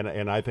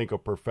 and I think a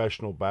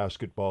professional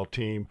basketball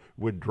team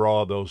would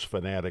draw those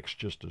fanatics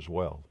just as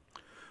well.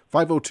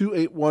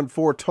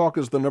 502-814-TALK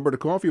is the number to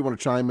call if you want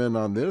to chime in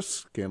on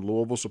this. Can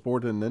Louisville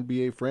support an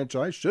NBA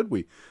franchise? Should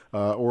we?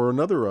 Or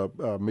another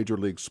Major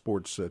League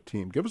sports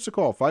team? Give us a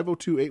call,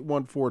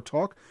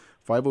 502-814-TALK,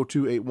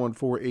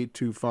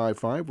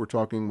 502-814-8255. We're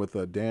talking with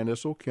Dan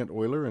Issel, Kent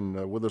Euler,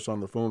 and with us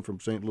on the phone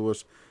from St.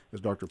 Louis is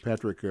Dr.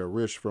 Patrick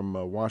Risch from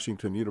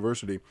Washington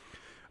University.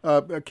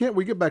 Kent,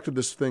 we get back to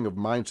this thing of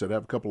mindset. I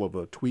have a couple of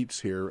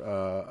tweets here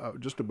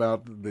just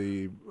about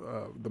the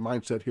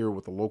mindset here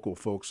with the local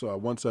folks.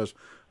 One says,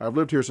 I've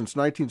lived here since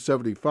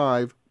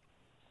 1975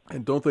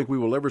 and don't think we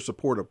will ever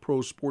support a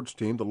pro sports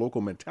team. The local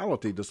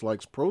mentality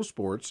dislikes pro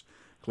sports,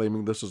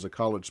 claiming this is a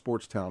college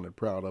sports town and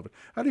proud of it.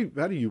 How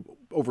do you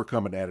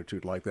overcome an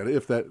attitude like that,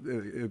 if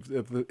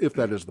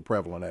that is the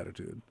prevalent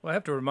attitude? Well, I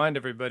have to remind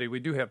everybody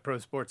we do have pro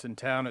sports in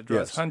town. It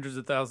draws hundreds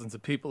of thousands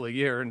of people a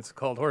year, and it's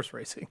called horse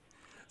racing.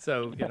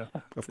 So,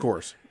 of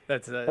course,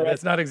 that's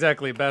not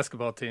exactly a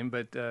basketball team,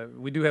 but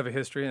we do have a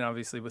history, and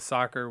obviously with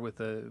soccer, with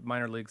the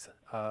minor leagues,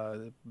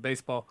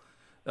 baseball,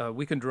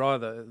 we can draw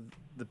the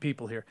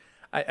people here.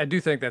 I do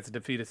think that's a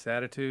defeatist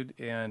attitude,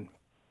 and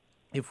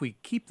if we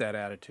keep that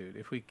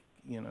attitude,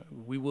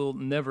 we will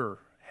never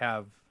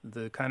have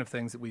the kind of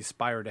things that we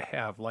aspire to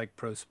have, like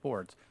pro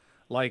sports,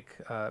 like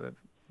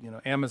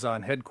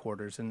Amazon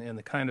headquarters, and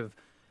the kind of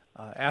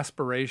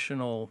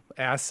aspirational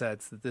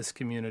assets that this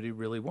community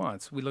really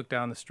wants. We look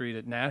down the street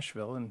at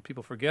Nashville, and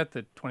people forget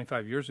that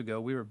 25 years ago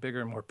we were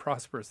bigger and more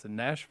prosperous than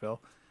Nashville.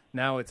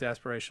 Now it's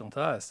aspirational to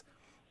us.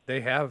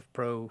 They have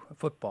pro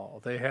football.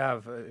 They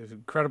have an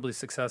incredibly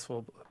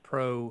successful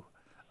pro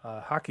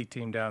hockey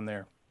team down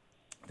there.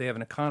 They have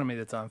an economy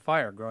that's on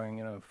fire,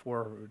 growing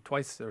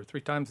twice or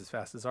three times as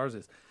fast as ours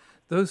is.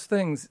 Those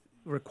things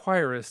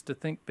require us to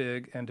think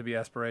big and to be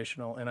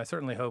aspirational, and I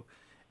certainly hope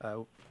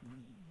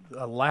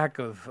a lack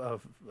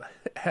of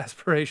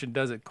aspiration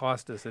doesn't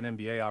cost us an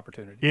NBA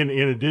opportunity. In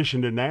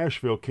addition to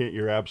Nashville, Kent,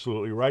 you're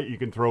absolutely right. You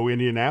can throw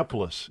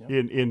Indianapolis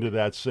into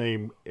that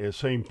same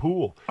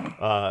pool.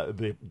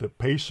 The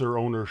Pacer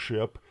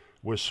ownership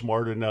was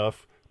smart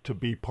enough to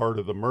be part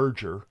of the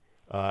merger,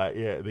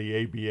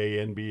 the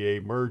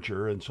ABA-NBA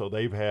merger, and so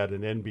they've had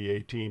an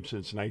NBA team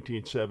since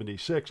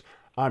 1976.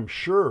 I'm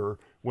sure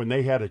when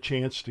they had a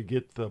chance to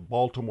get the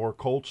Baltimore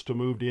Colts to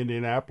move to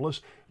Indianapolis,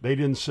 they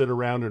didn't sit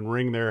around and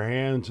wring their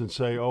hands and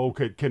say,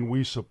 can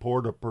we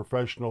support a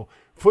professional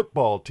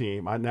football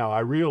team? Now,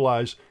 I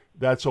realize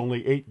that's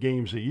only 8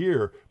 games a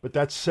year, but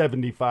that's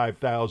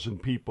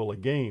 75,000 people a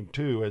game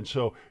too. And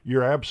so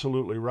you're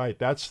absolutely right.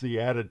 That's the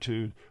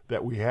attitude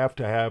that we have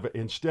to have.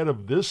 Instead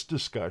of this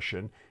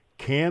discussion,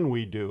 can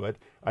we do it?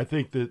 I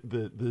think that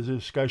the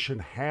discussion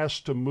has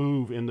to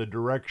move in the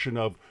direction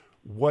of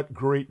what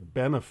great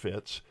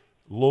benefits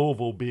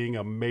Louisville being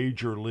a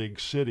major league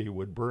city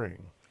would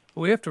bring.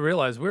 We have to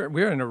realize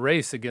we're in a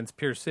race against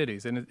peer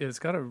cities, and it's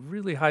got a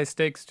really high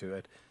stakes to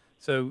it.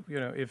 So,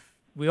 if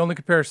we only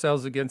compare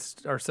ourselves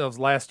against ourselves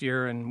last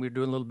year and we're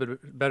doing a little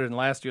bit better than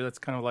last year, that's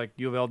kind of like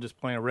U of L just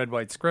playing a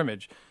red-white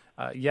scrimmage.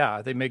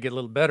 They may get a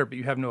little better, but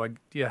you have no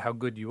idea how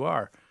good you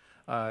are.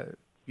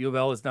 U of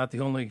L is not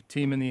the only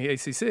team in the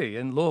ACC,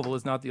 and Louisville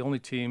is not the only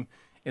team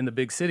in the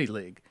big city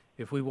league.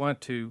 If we want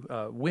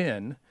to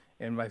win,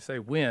 and when I say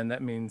win,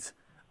 that means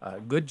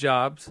good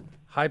jobs,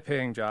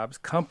 high-paying jobs,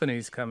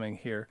 companies coming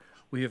here,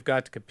 we have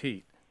got to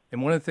compete.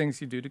 And one of the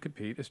things you do to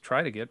compete is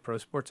try to get pro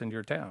sports into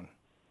your town.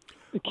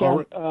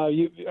 Ken,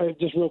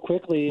 just real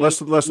quickly. Less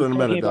than a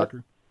minute,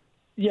 Doctor.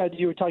 Yeah,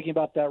 you were talking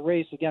about that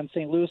race. Again,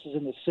 St. Louis is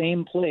in the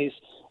same place.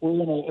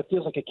 It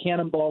feels like a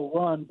cannonball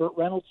run, Burt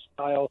Reynolds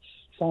style,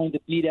 trying to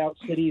beat out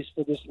cities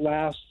for this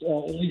last,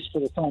 at least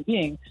for the time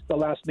being, the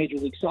last Major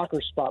League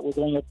Soccer spot. We're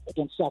going up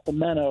against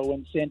Sacramento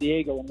and San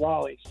Diego and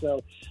Raleigh.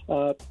 So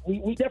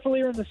we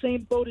definitely are in the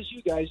same boat as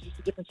you guys, just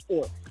a different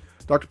sport.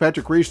 Dr.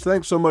 Patrick Risch,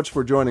 thanks so much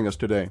for joining us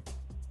today.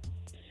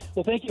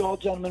 Well, thank you all,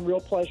 gentlemen.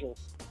 Real pleasure.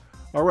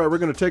 All right, we're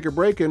going to take a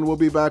break, and we'll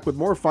be back with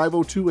more.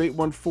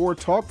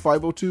 502-814-TALK,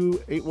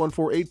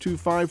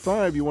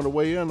 502-814-8255. You want to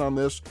weigh in on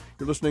this?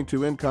 You're listening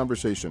to In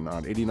Conversation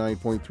on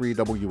 89.3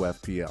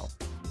 WFPL.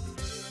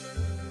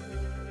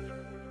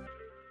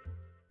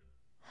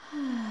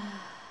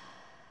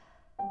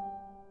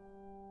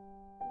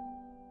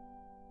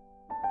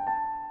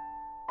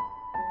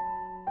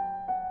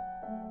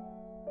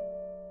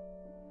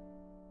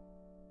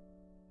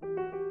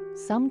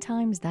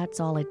 Sometimes that's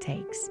all it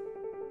takes.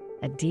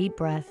 A deep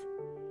breath,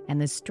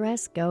 and the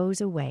stress goes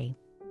away.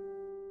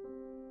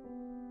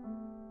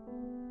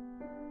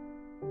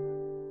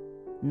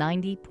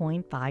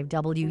 90.5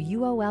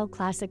 WUOL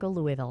Classical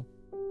Louisville,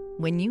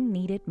 when you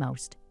need it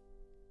most.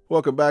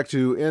 Welcome back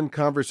to In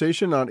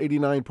Conversation on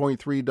 89.3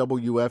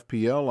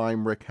 WFPL.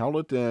 I'm Rick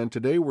Howlett, and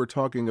today we're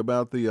talking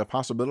about the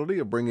possibility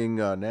of bringing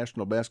a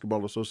National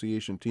Basketball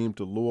Association team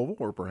to Louisville,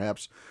 or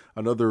perhaps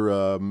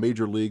another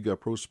Major League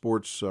pro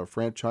sports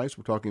franchise.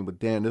 We're talking with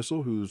Dan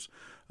Issel, who's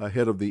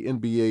head of the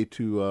NBA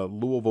to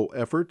Louisville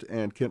effort,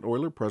 and Kent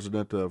Euler,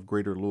 president of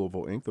Greater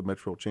Louisville, Inc., the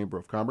Metro Chamber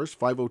of Commerce.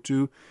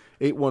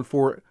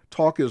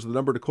 502-814-TALK is the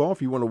number to call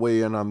if you want to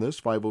weigh in on this,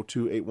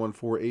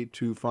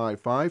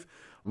 502-814-8255.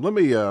 Let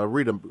me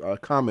read a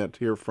comment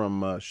here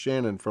from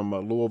Shannon from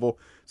Louisville.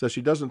 It says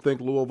she doesn't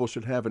think Louisville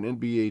should have an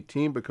NBA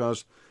team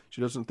because she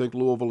doesn't think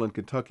Louisville and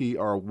Kentucky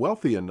are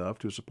wealthy enough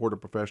to support a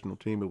professional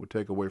team. It would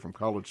take away from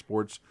college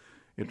sports,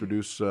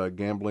 introduce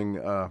gambling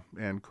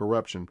and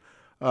corruption.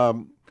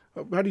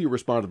 How do you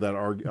respond to that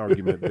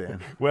argument, Dan?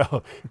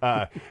 Well,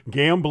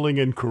 gambling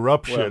and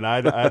corruption,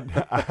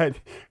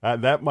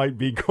 that might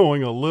be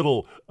going a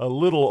little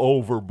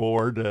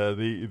overboard.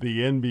 The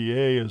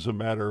NBA, as a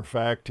matter of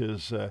fact,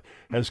 has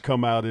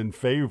come out in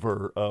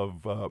favor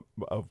of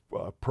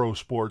pro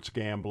sports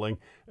gambling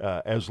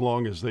as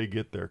long as they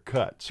get their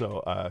cut.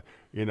 So, I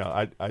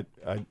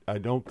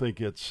don't think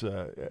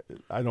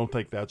I don't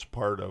think that's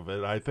part of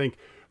it. I think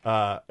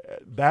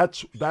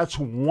that's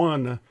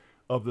one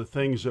of the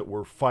things that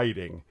we're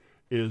fighting,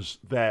 is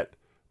that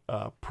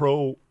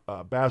pro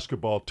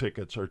basketball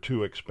tickets are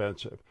too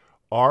expensive.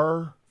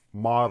 Our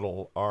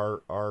model,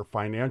 our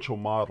financial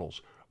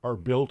models are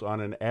built on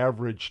an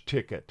average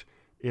ticket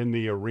in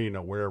the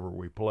arena wherever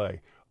we play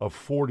of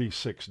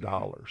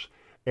 $46.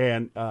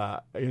 And,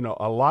 a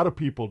lot of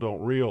people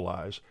don't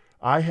realize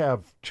I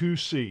have 2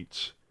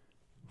 seats,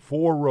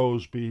 4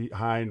 rows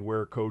behind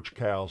where Coach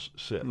Cal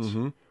sits.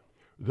 Mm-hmm.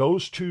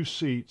 Those 2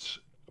 seats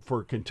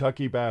for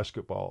Kentucky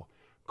basketball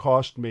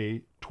cost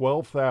me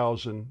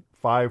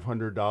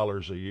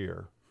 $12,500 a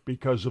year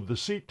because of the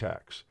seat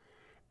tax.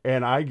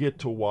 And I get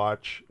to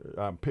watch,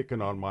 I'm picking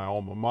on my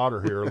alma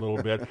mater here a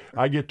little bit,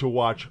 I get to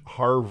watch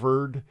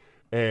Harvard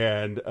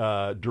and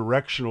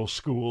directional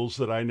schools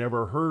that I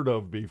never heard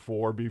of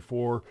before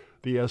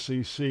the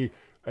SEC.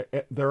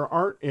 There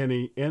aren't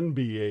any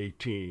NBA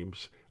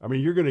teams. I mean,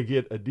 you're going to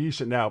get a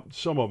decent, now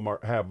some of them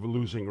have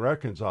losing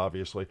records,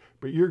 obviously,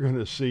 but you're going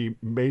to see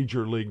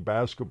Major League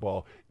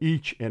Basketball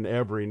each and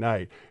every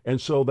night. And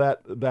so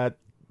that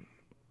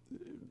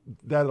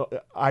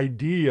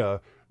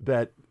idea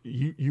that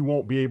you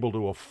won't be able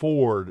to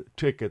afford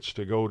tickets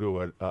to go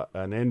to an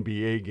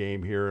NBA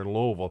game here in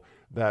Louisville,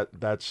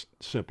 that's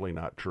simply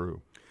not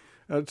true.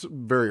 It's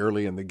very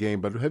early in the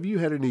game, but have you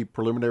had any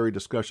preliminary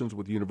discussions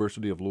with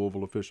University of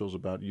Louisville officials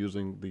about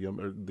using the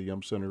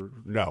Yum Center?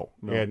 No.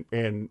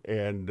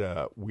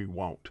 And we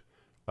won't.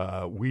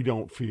 We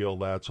don't feel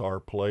that's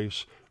our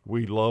place.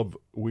 We love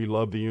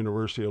the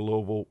University of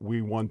Louisville.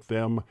 We want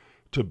them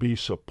to be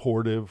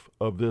supportive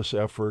of this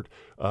effort.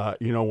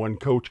 When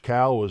Coach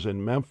Cal was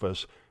in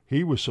Memphis,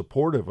 he was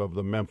supportive of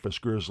the Memphis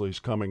Grizzlies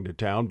coming to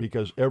town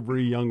because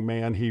every young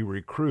man he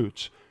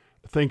recruits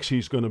thinks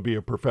he's going to be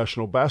a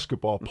professional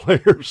basketball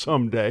player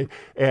someday.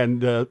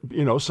 And,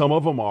 some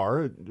of them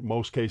are. In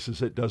most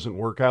cases, it doesn't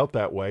work out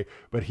that way.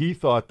 But he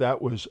thought that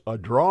was a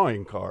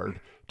drawing card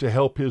to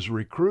help his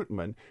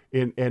recruitment.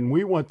 And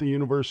we want the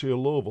University of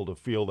Louisville to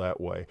feel that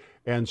way.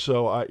 And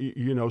so,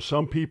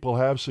 some people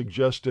have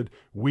suggested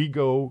we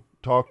go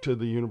talk to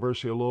the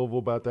University of Louisville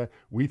about that.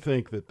 We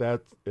think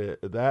that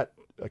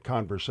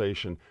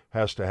conversation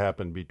has to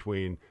happen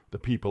between the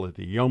people at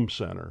the Yum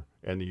Center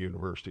and the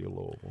University of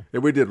Louisville.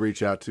 Yeah, we did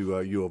reach out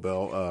to U of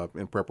L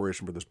in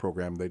preparation for this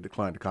program. They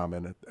declined to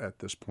comment at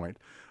this point.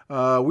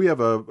 We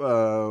have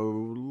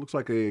looks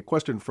like a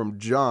question from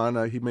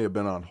John. He may have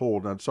been on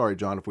hold. I'm sorry,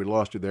 John, if we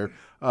lost you there.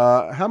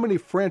 How many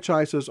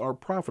franchises are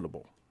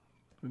profitable?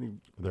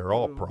 They're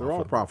all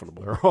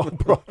profitable. They're all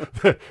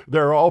profitable.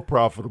 They're all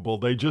profitable.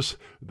 They just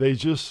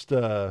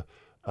got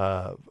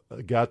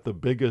the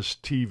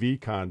biggest TV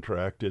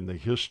contract in the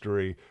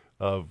history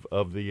of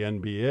the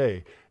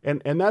NBA.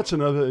 And that's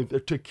another,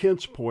 to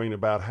Kent's point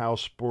about how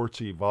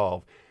sports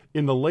evolve.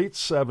 In the late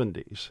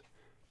 70s,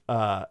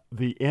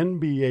 the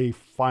NBA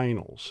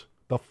finals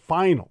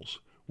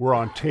were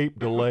on tape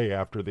delay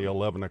after the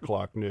 11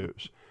 o'clock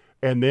news.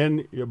 And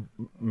then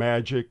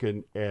Magic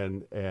and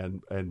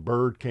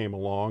Bird came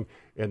along,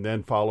 and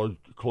then followed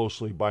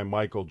closely by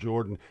Michael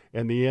Jordan.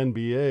 And the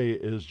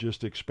NBA is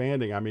just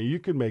expanding. I mean, you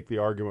could make the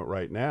argument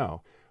right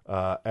now,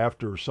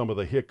 after some of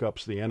the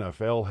hiccups the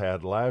NFL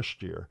had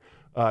last year,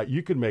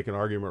 you could make an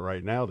argument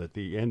right now that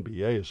the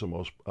NBA is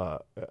the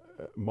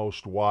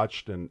most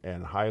watched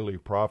and highly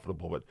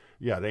profitable. But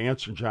yeah, to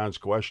answer John's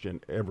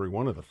question, every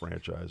one of the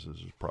franchises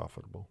is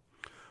profitable.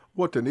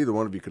 What, neither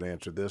one of you can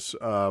answer this.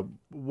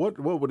 What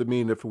would it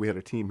mean if we had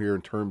a team here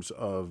in terms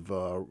of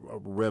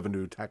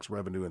revenue, tax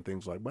revenue, and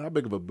things like that? How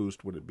big of a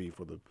boost would it be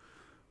for the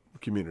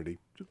community,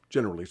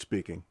 generally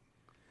speaking?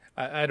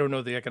 I don't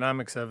know the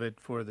economics of it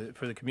for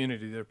the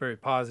community. They're very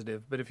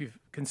positive. But if you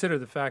consider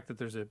the fact that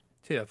there's a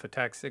TIF, a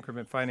tax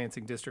increment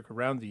financing district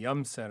around the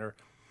Yum Center,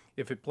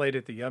 if it played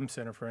at the Yum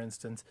Center, for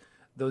instance,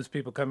 those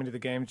people coming to the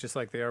games, just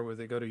like they are when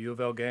they go to U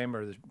of L game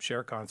or the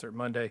Cher concert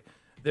Monday,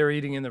 they're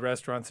eating in the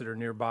restaurants that are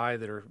nearby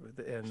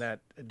and that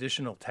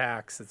additional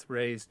tax that's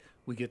raised,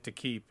 we get to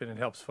keep, and it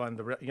helps fund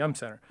the Yum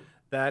Center.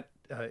 That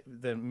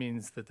then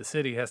means that the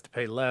city has to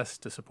pay less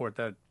to support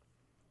that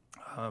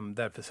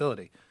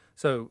facility.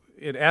 So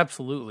it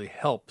absolutely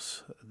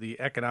helps the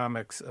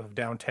economics of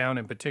downtown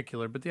in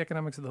particular, but the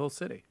economics of the whole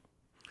city.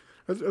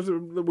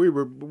 We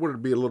wanted to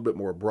be a little bit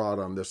more broad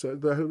on this. Has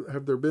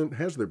there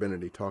been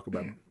any talk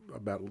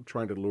about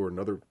trying to lure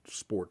another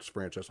sports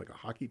franchise like a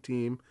hockey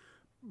team,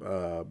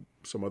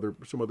 some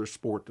other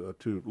sport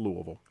to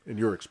Louisville? In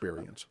your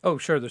experience? Oh,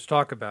 sure. There's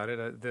talk about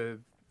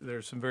it.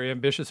 There's some very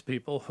ambitious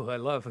people who I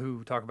love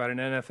who talk about an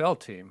NFL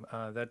team.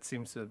 That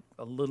seems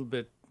a little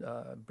bit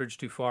bridge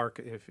too far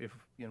if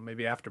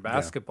maybe after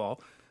basketball.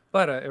 Yeah.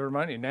 But it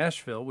reminded me,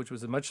 Nashville, which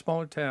was a much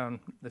smaller town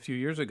a few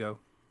years ago,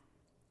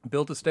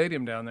 built a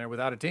stadium down there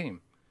without a team.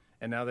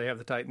 And now they have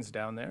the Titans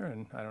down there,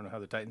 and I don't know how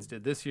the Titans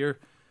did this year,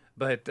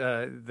 but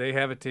they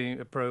have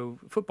a pro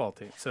football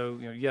team. So,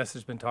 yes,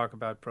 there's been talk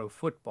about pro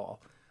football.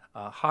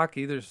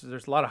 Hockey, there's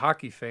a lot of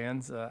hockey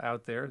fans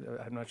out there.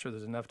 I'm not sure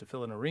there's enough to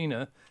fill an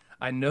arena.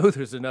 I know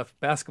there's enough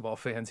basketball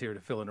fans here to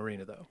fill an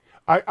arena, though.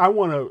 I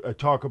want to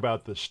talk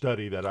about the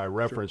study that I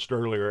referenced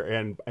earlier.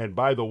 And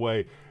by the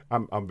way,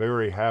 I'm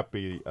very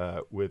happy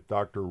with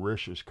Dr.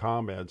 Rish's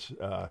comments.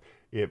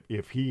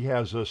 If he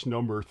has us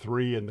number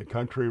 3 in the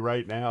country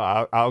right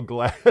now,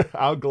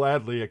 I'll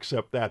gladly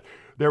accept that.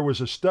 There was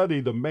a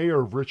study, the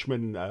mayor of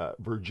Richmond,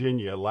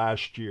 Virginia,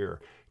 last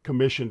year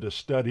commissioned a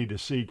study to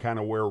see kind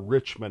of where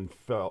Richmond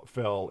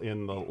fell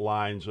in the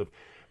lines of,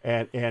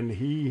 and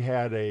he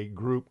had a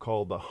group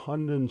called the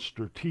Hunden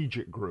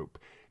Strategic Group,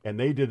 and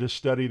they did a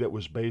study that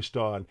was based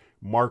on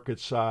market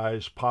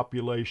size,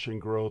 population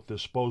growth,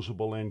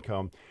 disposable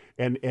income,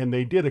 and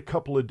they did a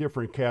couple of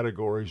different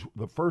categories.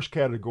 The first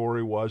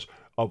category was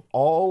of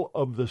all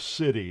of the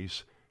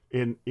cities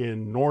in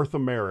North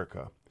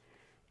America,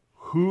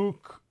 who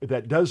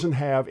that doesn't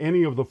have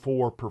any of the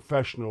 4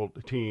 professional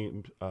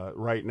teams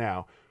right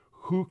now,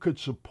 who could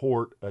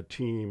support a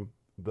team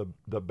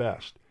the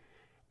best?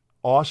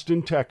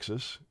 Austin,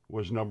 Texas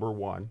was number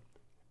 1,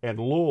 and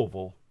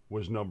Louisville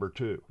was number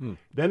 2.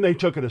 Then they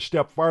took it a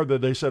step farther.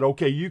 They said,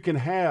 okay, you can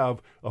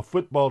have a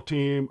football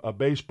team, a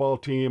baseball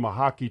team, a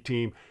hockey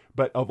team,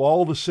 but of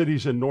all the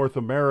cities in North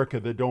America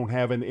that don't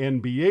have an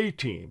NBA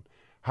team,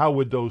 how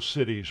would those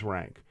cities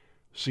rank?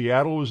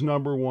 Seattle was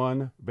number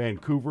 1,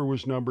 Vancouver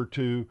was number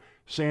 2,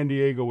 San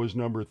Diego was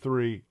number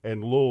 3,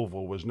 and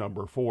Louisville was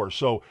number 4.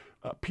 So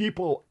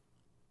people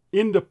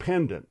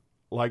independent,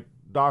 like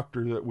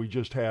Doctor that we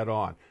just had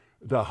on,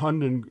 the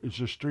Hunden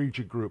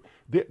Strategic Group,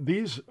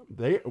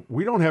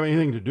 we don't have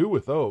anything to do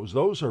with those.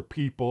 Those are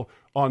people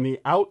on the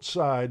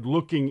outside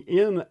looking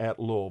in at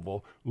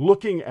Louisville,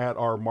 looking at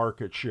our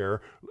market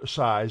share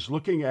size,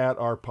 looking at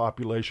our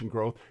population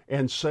growth,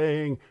 and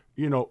saying,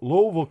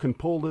 Louisville can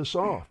pull this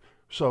off.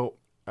 So,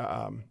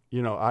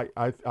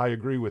 I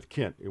agree with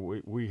Kent.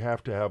 We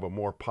have to have a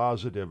more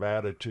positive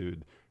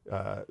attitude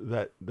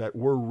that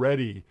we're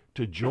ready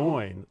to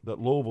join, that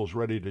Louisville's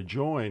ready to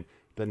join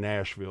the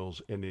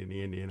Nashvilles and the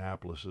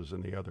Indianapolises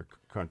and the other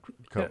country.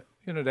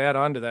 To add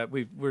on to that,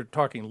 we're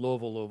talking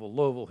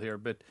Louisville here,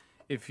 but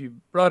if you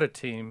brought a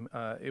team,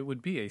 it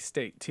would be a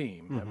state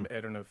team. Mm-hmm. I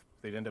don't know if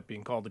they'd end up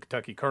being called the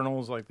Kentucky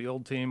Colonels like the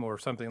old team or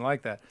something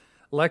like that.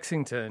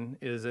 Lexington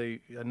is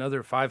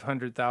another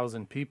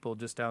 500,000 people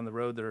just down the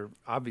road that are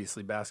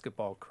obviously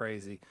basketball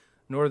crazy.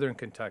 Northern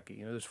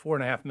Kentucky, there's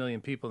 4.5 million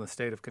people in the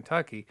state of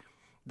Kentucky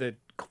that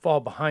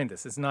fall behind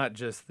us. It's not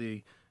just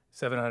the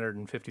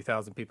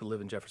 750,000 people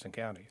live in Jefferson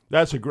County.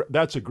 That's a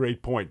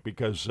great point,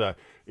 because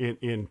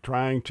in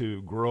trying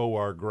to grow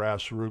our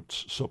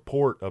grassroots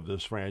support of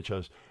this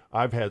franchise,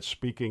 I've had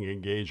speaking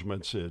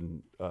engagements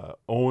in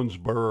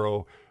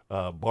Owensboro,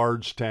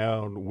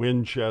 Bardstown,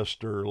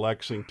 Winchester,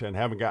 Lexington.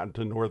 Haven't gotten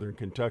to Northern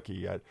Kentucky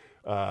yet,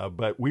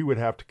 but we would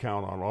have to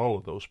count on all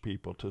of those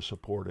people to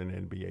support an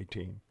NBA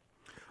team.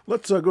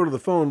 Let's go to the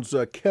phones.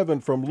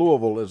 Kevin from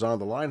Louisville is on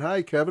the line.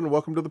 Hi, Kevin.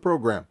 Welcome to the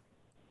program.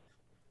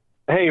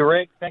 Hey,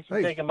 Rick. Thanks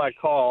for taking my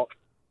call.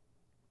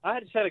 I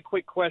just had a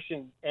quick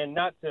question, and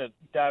not to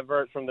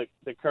divert from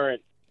the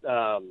current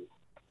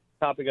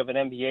topic of an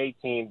NBA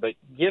team, but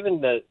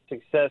given the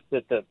success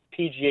that the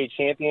PGA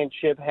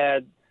Championship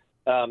had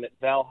at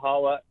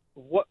Valhalla,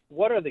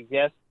 what are the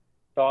guest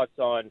thoughts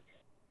on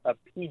a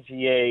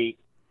PGA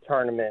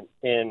tournament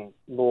in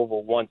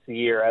Louisville once a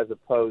year as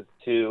opposed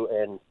to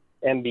an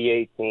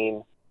NBA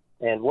team,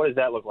 and what does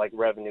that look like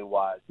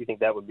revenue-wise? Do you think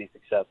that would be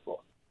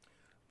successful?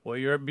 Well,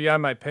 you're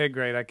beyond my pay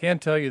grade. I can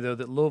tell you, though,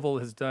 that Louisville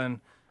has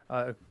done,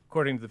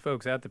 according to the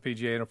folks at the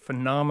PGA, a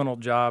phenomenal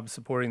job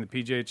supporting the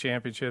PGA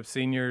Championship,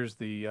 seniors,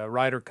 the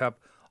Ryder Cup.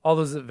 All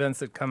those events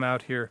that come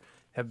out here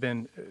have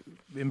been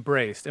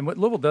embraced. And what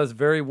Louisville does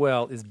very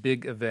well is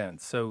big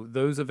events. So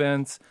those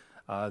events,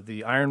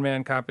 the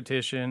Ironman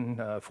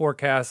competition,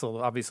 Forecastle,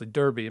 obviously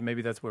Derby, and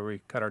maybe that's where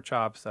we cut our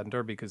chops on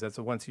Derby because that's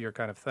a once-a-year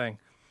kind of thing.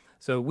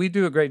 So we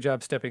do a great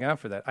job stepping out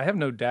for that. I have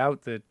no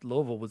doubt that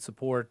Louisville would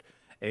support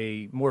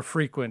a more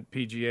frequent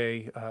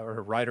PGA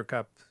or Ryder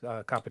Cup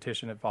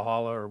competition at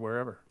Valhalla or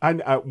wherever.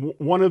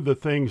 One of the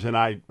things, and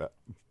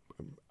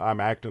I'm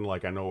acting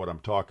like I know what I'm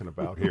talking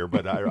about here,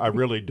 but I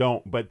really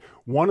don't. But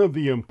one of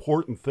the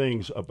important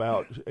things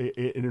about,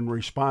 in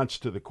response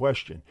to the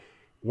question,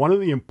 one of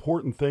the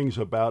important things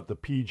about the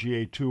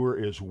PGA Tour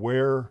is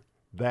where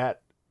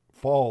that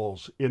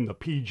falls in the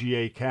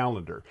PGA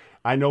calendar.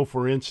 I know,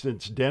 for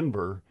instance,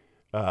 Denver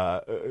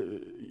had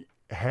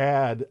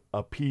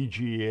a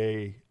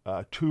PGA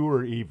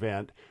Tour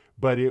event,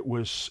 but it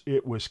was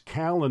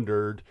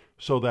calendared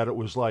so that it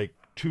was like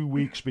 2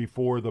 weeks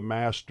before the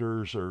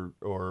Masters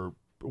or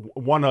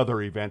one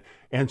other event,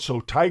 and so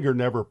Tiger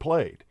never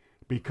played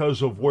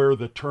because of where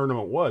the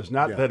tournament was.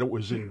 Not that it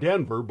was in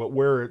Denver, but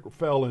where it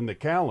fell in the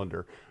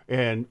calendar.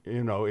 And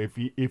if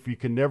you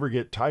can never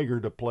get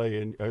Tiger to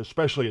play,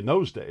 especially in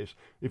those days,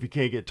 if you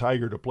can't get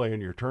Tiger to play in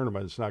your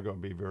tournament, it's not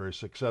going to be very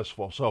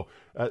successful. So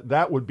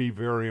that would be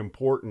very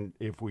important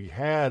if we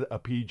had a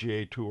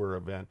PGA Tour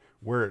event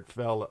where it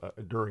fell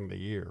during the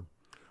year.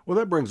 Well,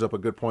 that brings up a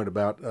good point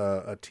about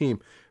a team.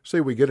 Say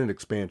we get an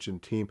expansion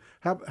team.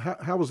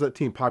 How is that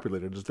team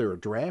populated? Is there a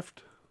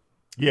draft?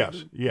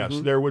 Yes.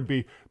 Mm-hmm.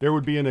 There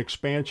would be an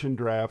expansion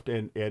draft,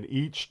 and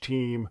each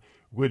team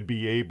would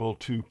be able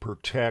to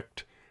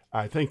protect.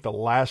 I think the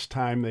last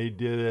time they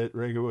did it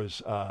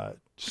was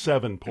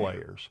 7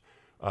 players,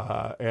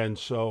 and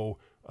so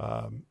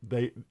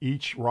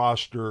each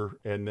roster,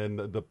 and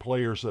then the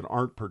players that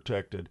aren't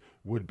protected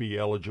would be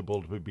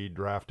eligible to be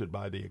drafted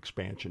by the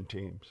expansion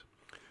teams.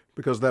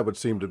 Because that would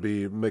seem to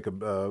make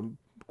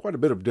quite a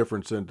bit of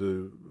difference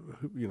into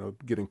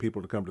getting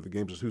people to come to the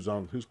games, is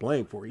who's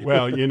playing for you.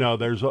 Well,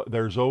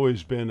 there's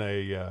always been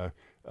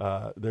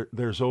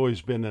there's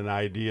always been an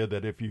idea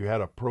that if you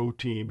had a pro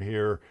team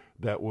here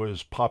that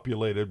was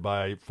populated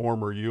by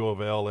former U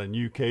of L and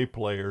UK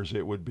players,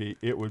 it would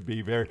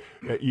be very.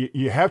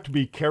 You have to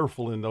be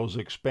careful in those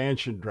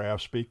expansion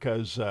drafts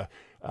because all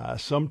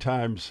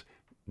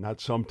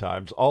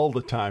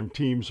the time,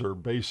 teams are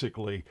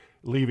basically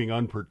leaving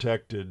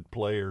unprotected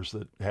players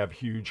that have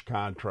huge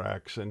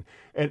contracts. And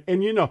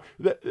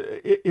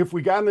if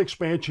we got an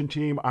expansion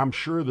team, I'm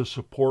sure the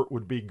support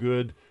would be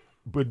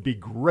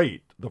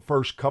great the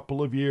first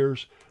couple of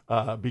years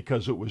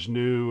because it was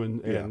new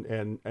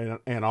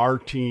and our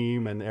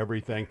team and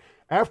everything.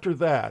 After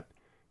that,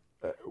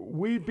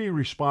 we'd be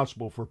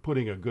responsible for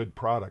putting a good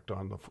product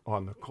on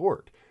the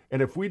court.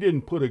 And if we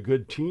didn't put a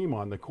good team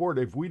on the court,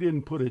 if we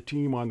didn't put a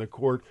team on the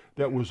court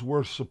that was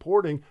worth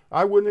supporting,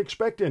 I wouldn't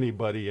expect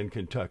anybody in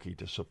Kentucky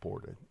to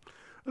support it.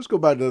 Let's go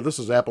back to, this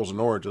is apples and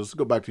oranges. Let's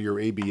go back to your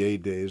ABA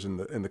days in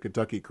the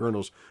Kentucky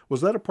Colonels.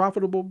 Was that a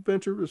profitable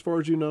venture as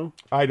far as you know?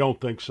 I don't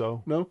think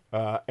so. No?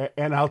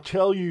 And I'll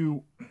tell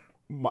you,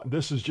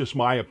 this is just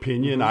my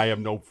opinion. Mm-hmm. I have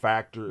no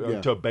factor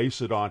to base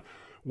it on.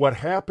 What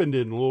happened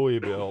in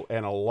Louisville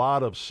and a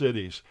lot of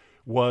cities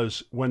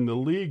was when the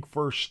league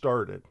first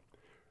started,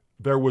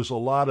 there was a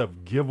lot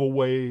of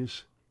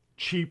giveaways,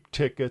 cheap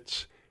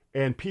tickets,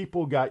 and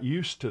people got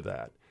used to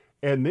that.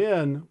 And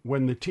then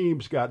when the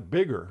teams got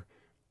bigger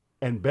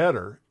and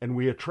better and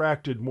we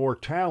attracted more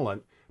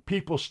talent,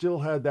 people still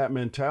had that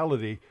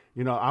mentality,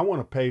 I want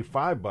to pay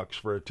 $5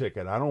 for a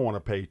ticket. I don't want to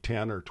pay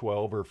 10 or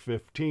 12 or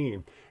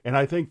 15. And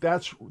I think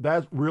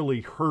that really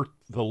hurt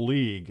the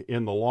league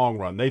in the long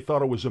run. They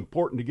thought it was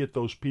important to get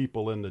those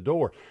people in the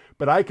door.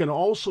 But I can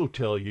also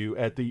tell you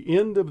at the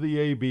end of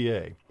the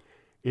ABA,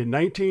 in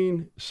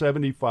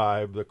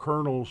 1975, the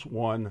Colonels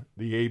won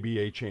the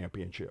ABA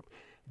championship.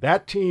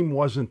 That team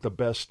wasn't the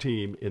best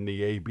team in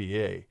the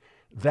ABA.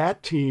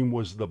 That team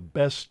was the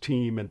best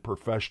team in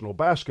professional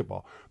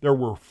basketball. There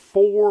were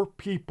 4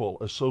 people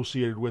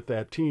associated with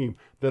that team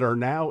that are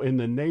now in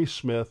the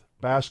Naismith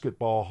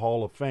Basketball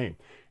Hall of Fame.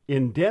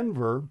 In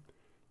Denver,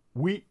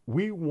 we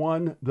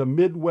won the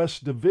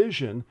Midwest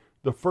Division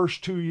the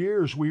first 2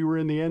 years we were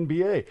in the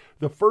NBA.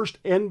 The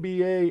first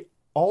NBA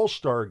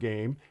All-Star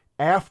game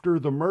after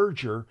the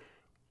merger,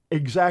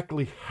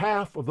 exactly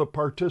half of the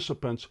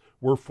participants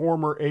were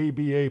former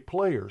ABA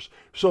players.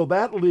 So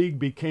that league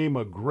became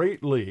a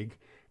great league.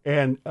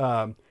 And,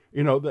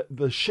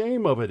 the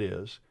shame of it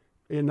is,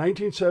 in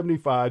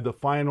 1975, the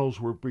finals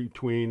were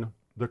between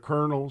the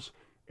Colonels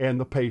and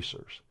the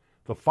Pacers.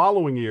 The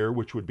following year,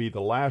 which would be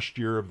the last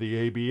year of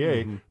the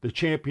ABA, the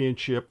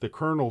championship, the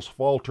Colonels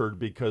faltered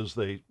because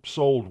they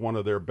sold one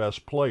of their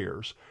best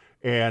players.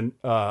 And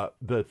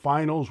the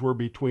finals were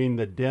between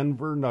the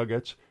Denver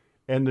Nuggets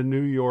and the New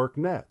York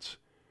Nets.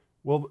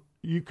 Well,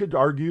 you could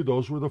argue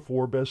those were the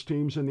 4 best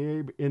teams in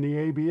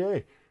the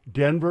ABA.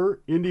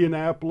 Denver,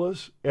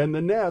 Indianapolis, and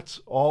the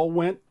Nets all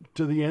went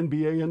to the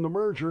NBA in the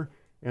merger,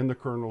 and the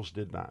Colonels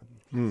did not.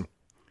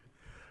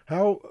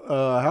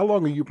 How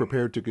long are you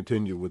prepared to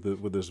continue with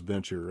this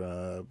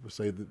venture?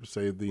 Say the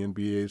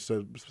NBA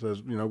says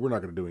we're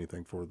not going to do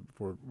anything for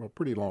a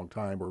pretty long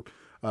time, or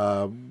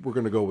we're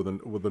going to go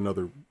with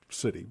another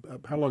city.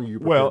 How long are you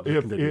prepared to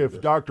continue with this?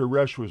 If Dr.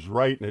 Resch was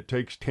right and it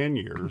takes 10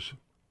 years,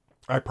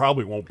 I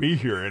probably won't be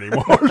here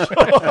anymore.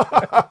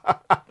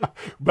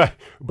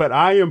 but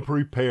I am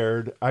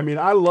prepared. I mean,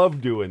 I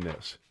love doing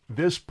this.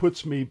 This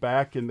puts me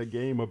back in the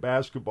game of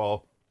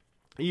basketball,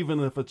 even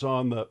if it's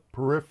on the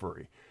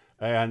periphery.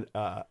 And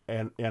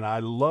I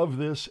love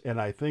this, and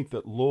I think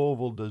that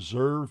Louisville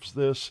deserves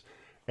this,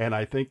 and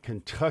I think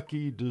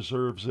Kentucky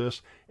deserves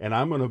this, and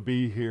I'm going to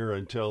be here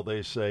until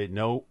they say,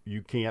 no,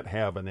 you can't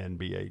have an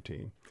NBA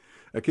team.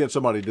 Ken,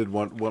 somebody did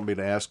want me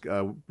to ask,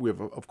 we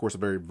have, of course, a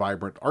very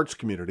vibrant arts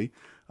community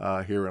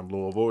here in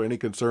Louisville. Any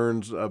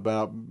concerns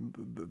about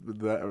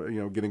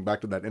getting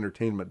back to that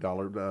entertainment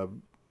dollar,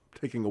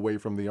 taking away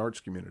from the arts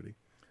community?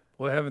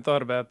 Well, I haven't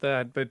thought about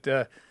that,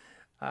 but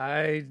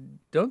I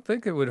don't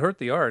think it would hurt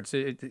the arts.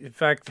 In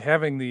fact,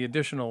 having the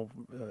additional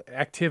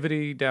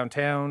activity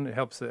downtown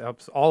helps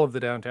all of the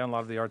downtown. A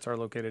lot of the arts are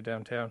located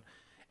downtown,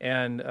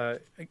 and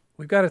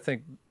we've got to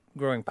think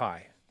growing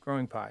pie.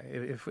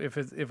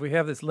 If we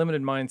have this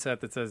limited mindset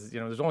that says,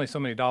 there's only so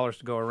many dollars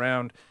to go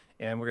around,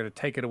 and we're going to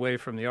take it away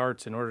from the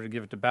arts in order to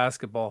give it to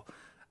basketball,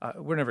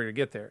 we're never going to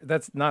get there.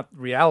 That's not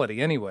reality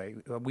anyway.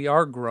 We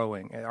are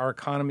growing. Our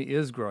economy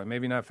is growing.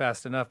 Maybe not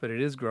fast enough, but it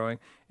is growing,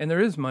 and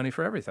there is money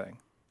for everything.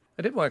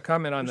 I did want to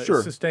comment on the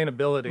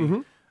sustainability.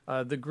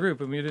 Mm-hmm. The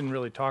group, and we didn't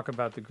really talk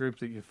about the group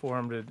that you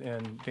formed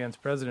and Dan's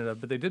president of,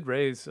 but they did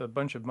raise a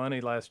bunch of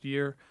money last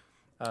year.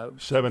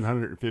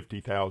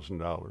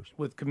 $750,000.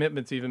 With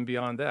commitments even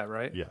beyond that,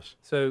 right? Yes.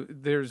 So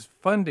there's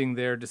funding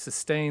there to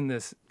sustain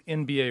this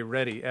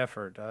NBA-ready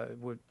effort.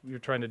 What you're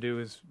trying to do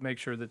is make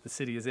sure that the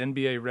city is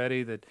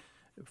NBA-ready, that,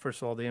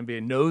 first of all, the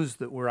NBA knows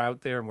that we're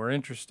out there and we're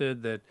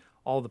interested, that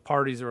all the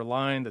parties are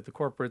aligned, that the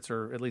corporates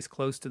are at least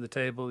close to the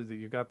table, that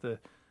you've got the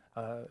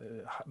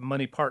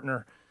money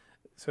partner.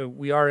 So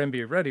we are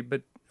NBA-ready,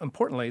 but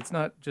importantly, it's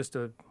not just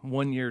a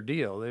one-year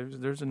deal.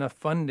 There's enough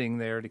funding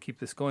there to keep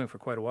this going for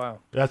quite a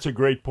while. That's a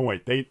great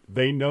point.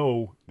 They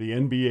know, the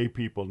NBA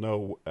people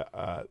know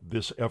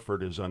this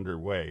effort is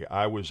underway.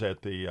 I was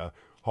at the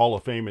Hall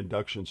of Fame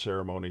induction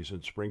ceremonies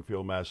in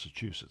Springfield,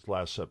 Massachusetts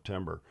last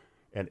September,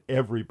 and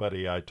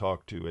everybody I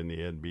talked to in the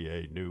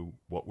NBA knew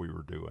what we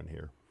were doing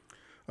here.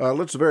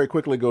 Let's very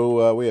quickly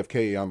go. We have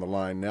Kay on the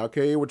line now.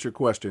 Kay, what's your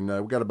question?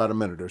 We've got about a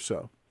minute or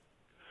so.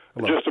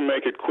 Hello. Just to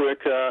make it quick,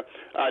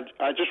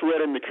 I just read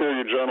in the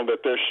Courier Journal that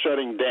they're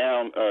shutting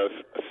down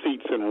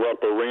seats in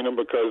Rupp Arena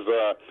because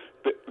the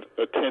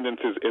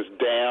attendance is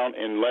down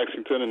in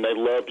Lexington, and they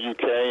love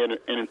UK. And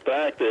in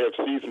fact, they have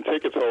season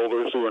ticket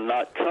holders who are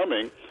not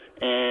coming,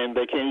 and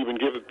they can't even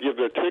give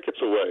their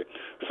tickets away.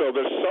 So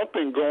there's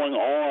something going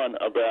on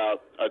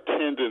about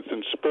attendance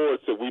in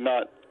sports that we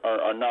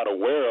are not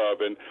aware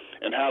of, and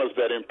how does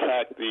that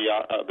impact the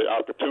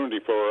opportunity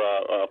for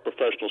a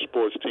professional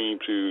sports team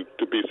to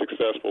be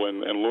successful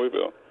in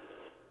Louisville?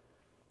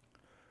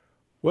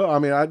 Well, I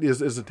mean,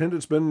 has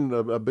attendance been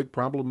a big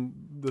problem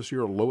this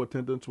year? Low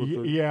attendance with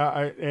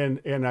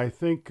and I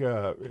think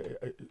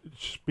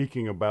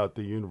speaking about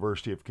the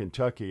University of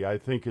Kentucky, I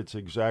think it's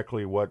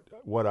exactly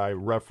what I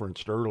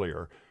referenced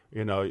earlier.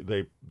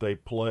 They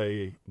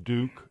play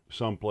Duke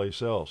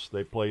someplace else.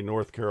 They play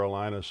North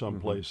Carolina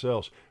someplace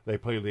else. They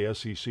play the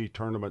SEC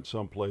tournament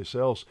someplace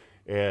else.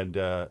 And,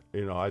 I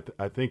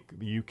think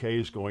the UK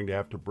is going to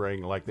have to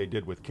bring, like they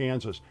did with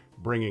Kansas,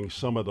 bringing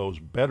some of those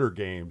better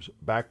games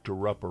back to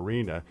Rupp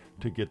Arena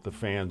to get the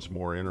fans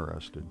more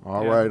interested.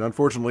 All right.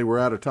 Unfortunately, we're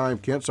out of time.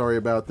 Kent, sorry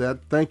about that.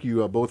 Thank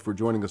you both for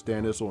joining us,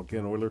 Dan Issel and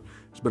Ken Euler.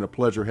 It's been a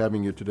pleasure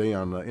having you today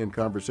on In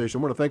Conversation.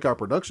 I want to thank our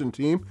production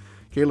team,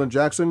 Kaylin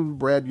Jackson,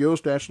 Brad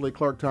Yost, Ashley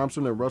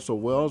Clark-Thompson, and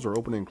Russell Wells. Our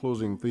opening and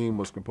closing theme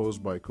was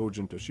composed by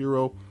Kojin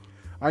Tashiro.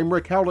 I'm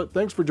Rick Howlett.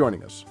 Thanks for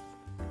joining us.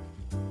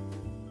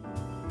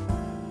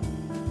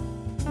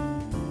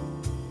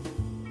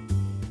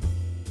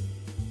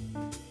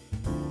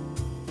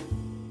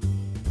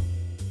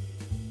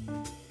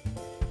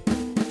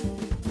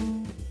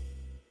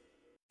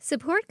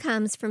 Support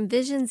comes from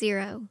Vision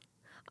Zero.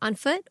 On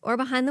foot or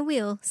behind the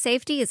wheel,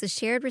 safety is a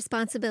shared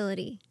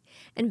responsibility.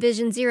 And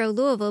Vision Zero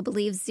Louisville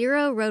believes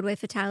 0 roadway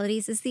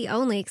fatalities is the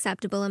only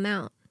acceptable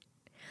amount.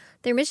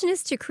 Their mission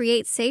is to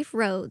create safe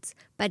roads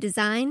by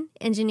design,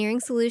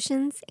 engineering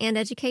solutions, and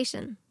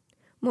education.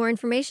 More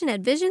information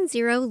at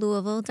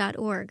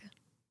visionzerolouisville.org.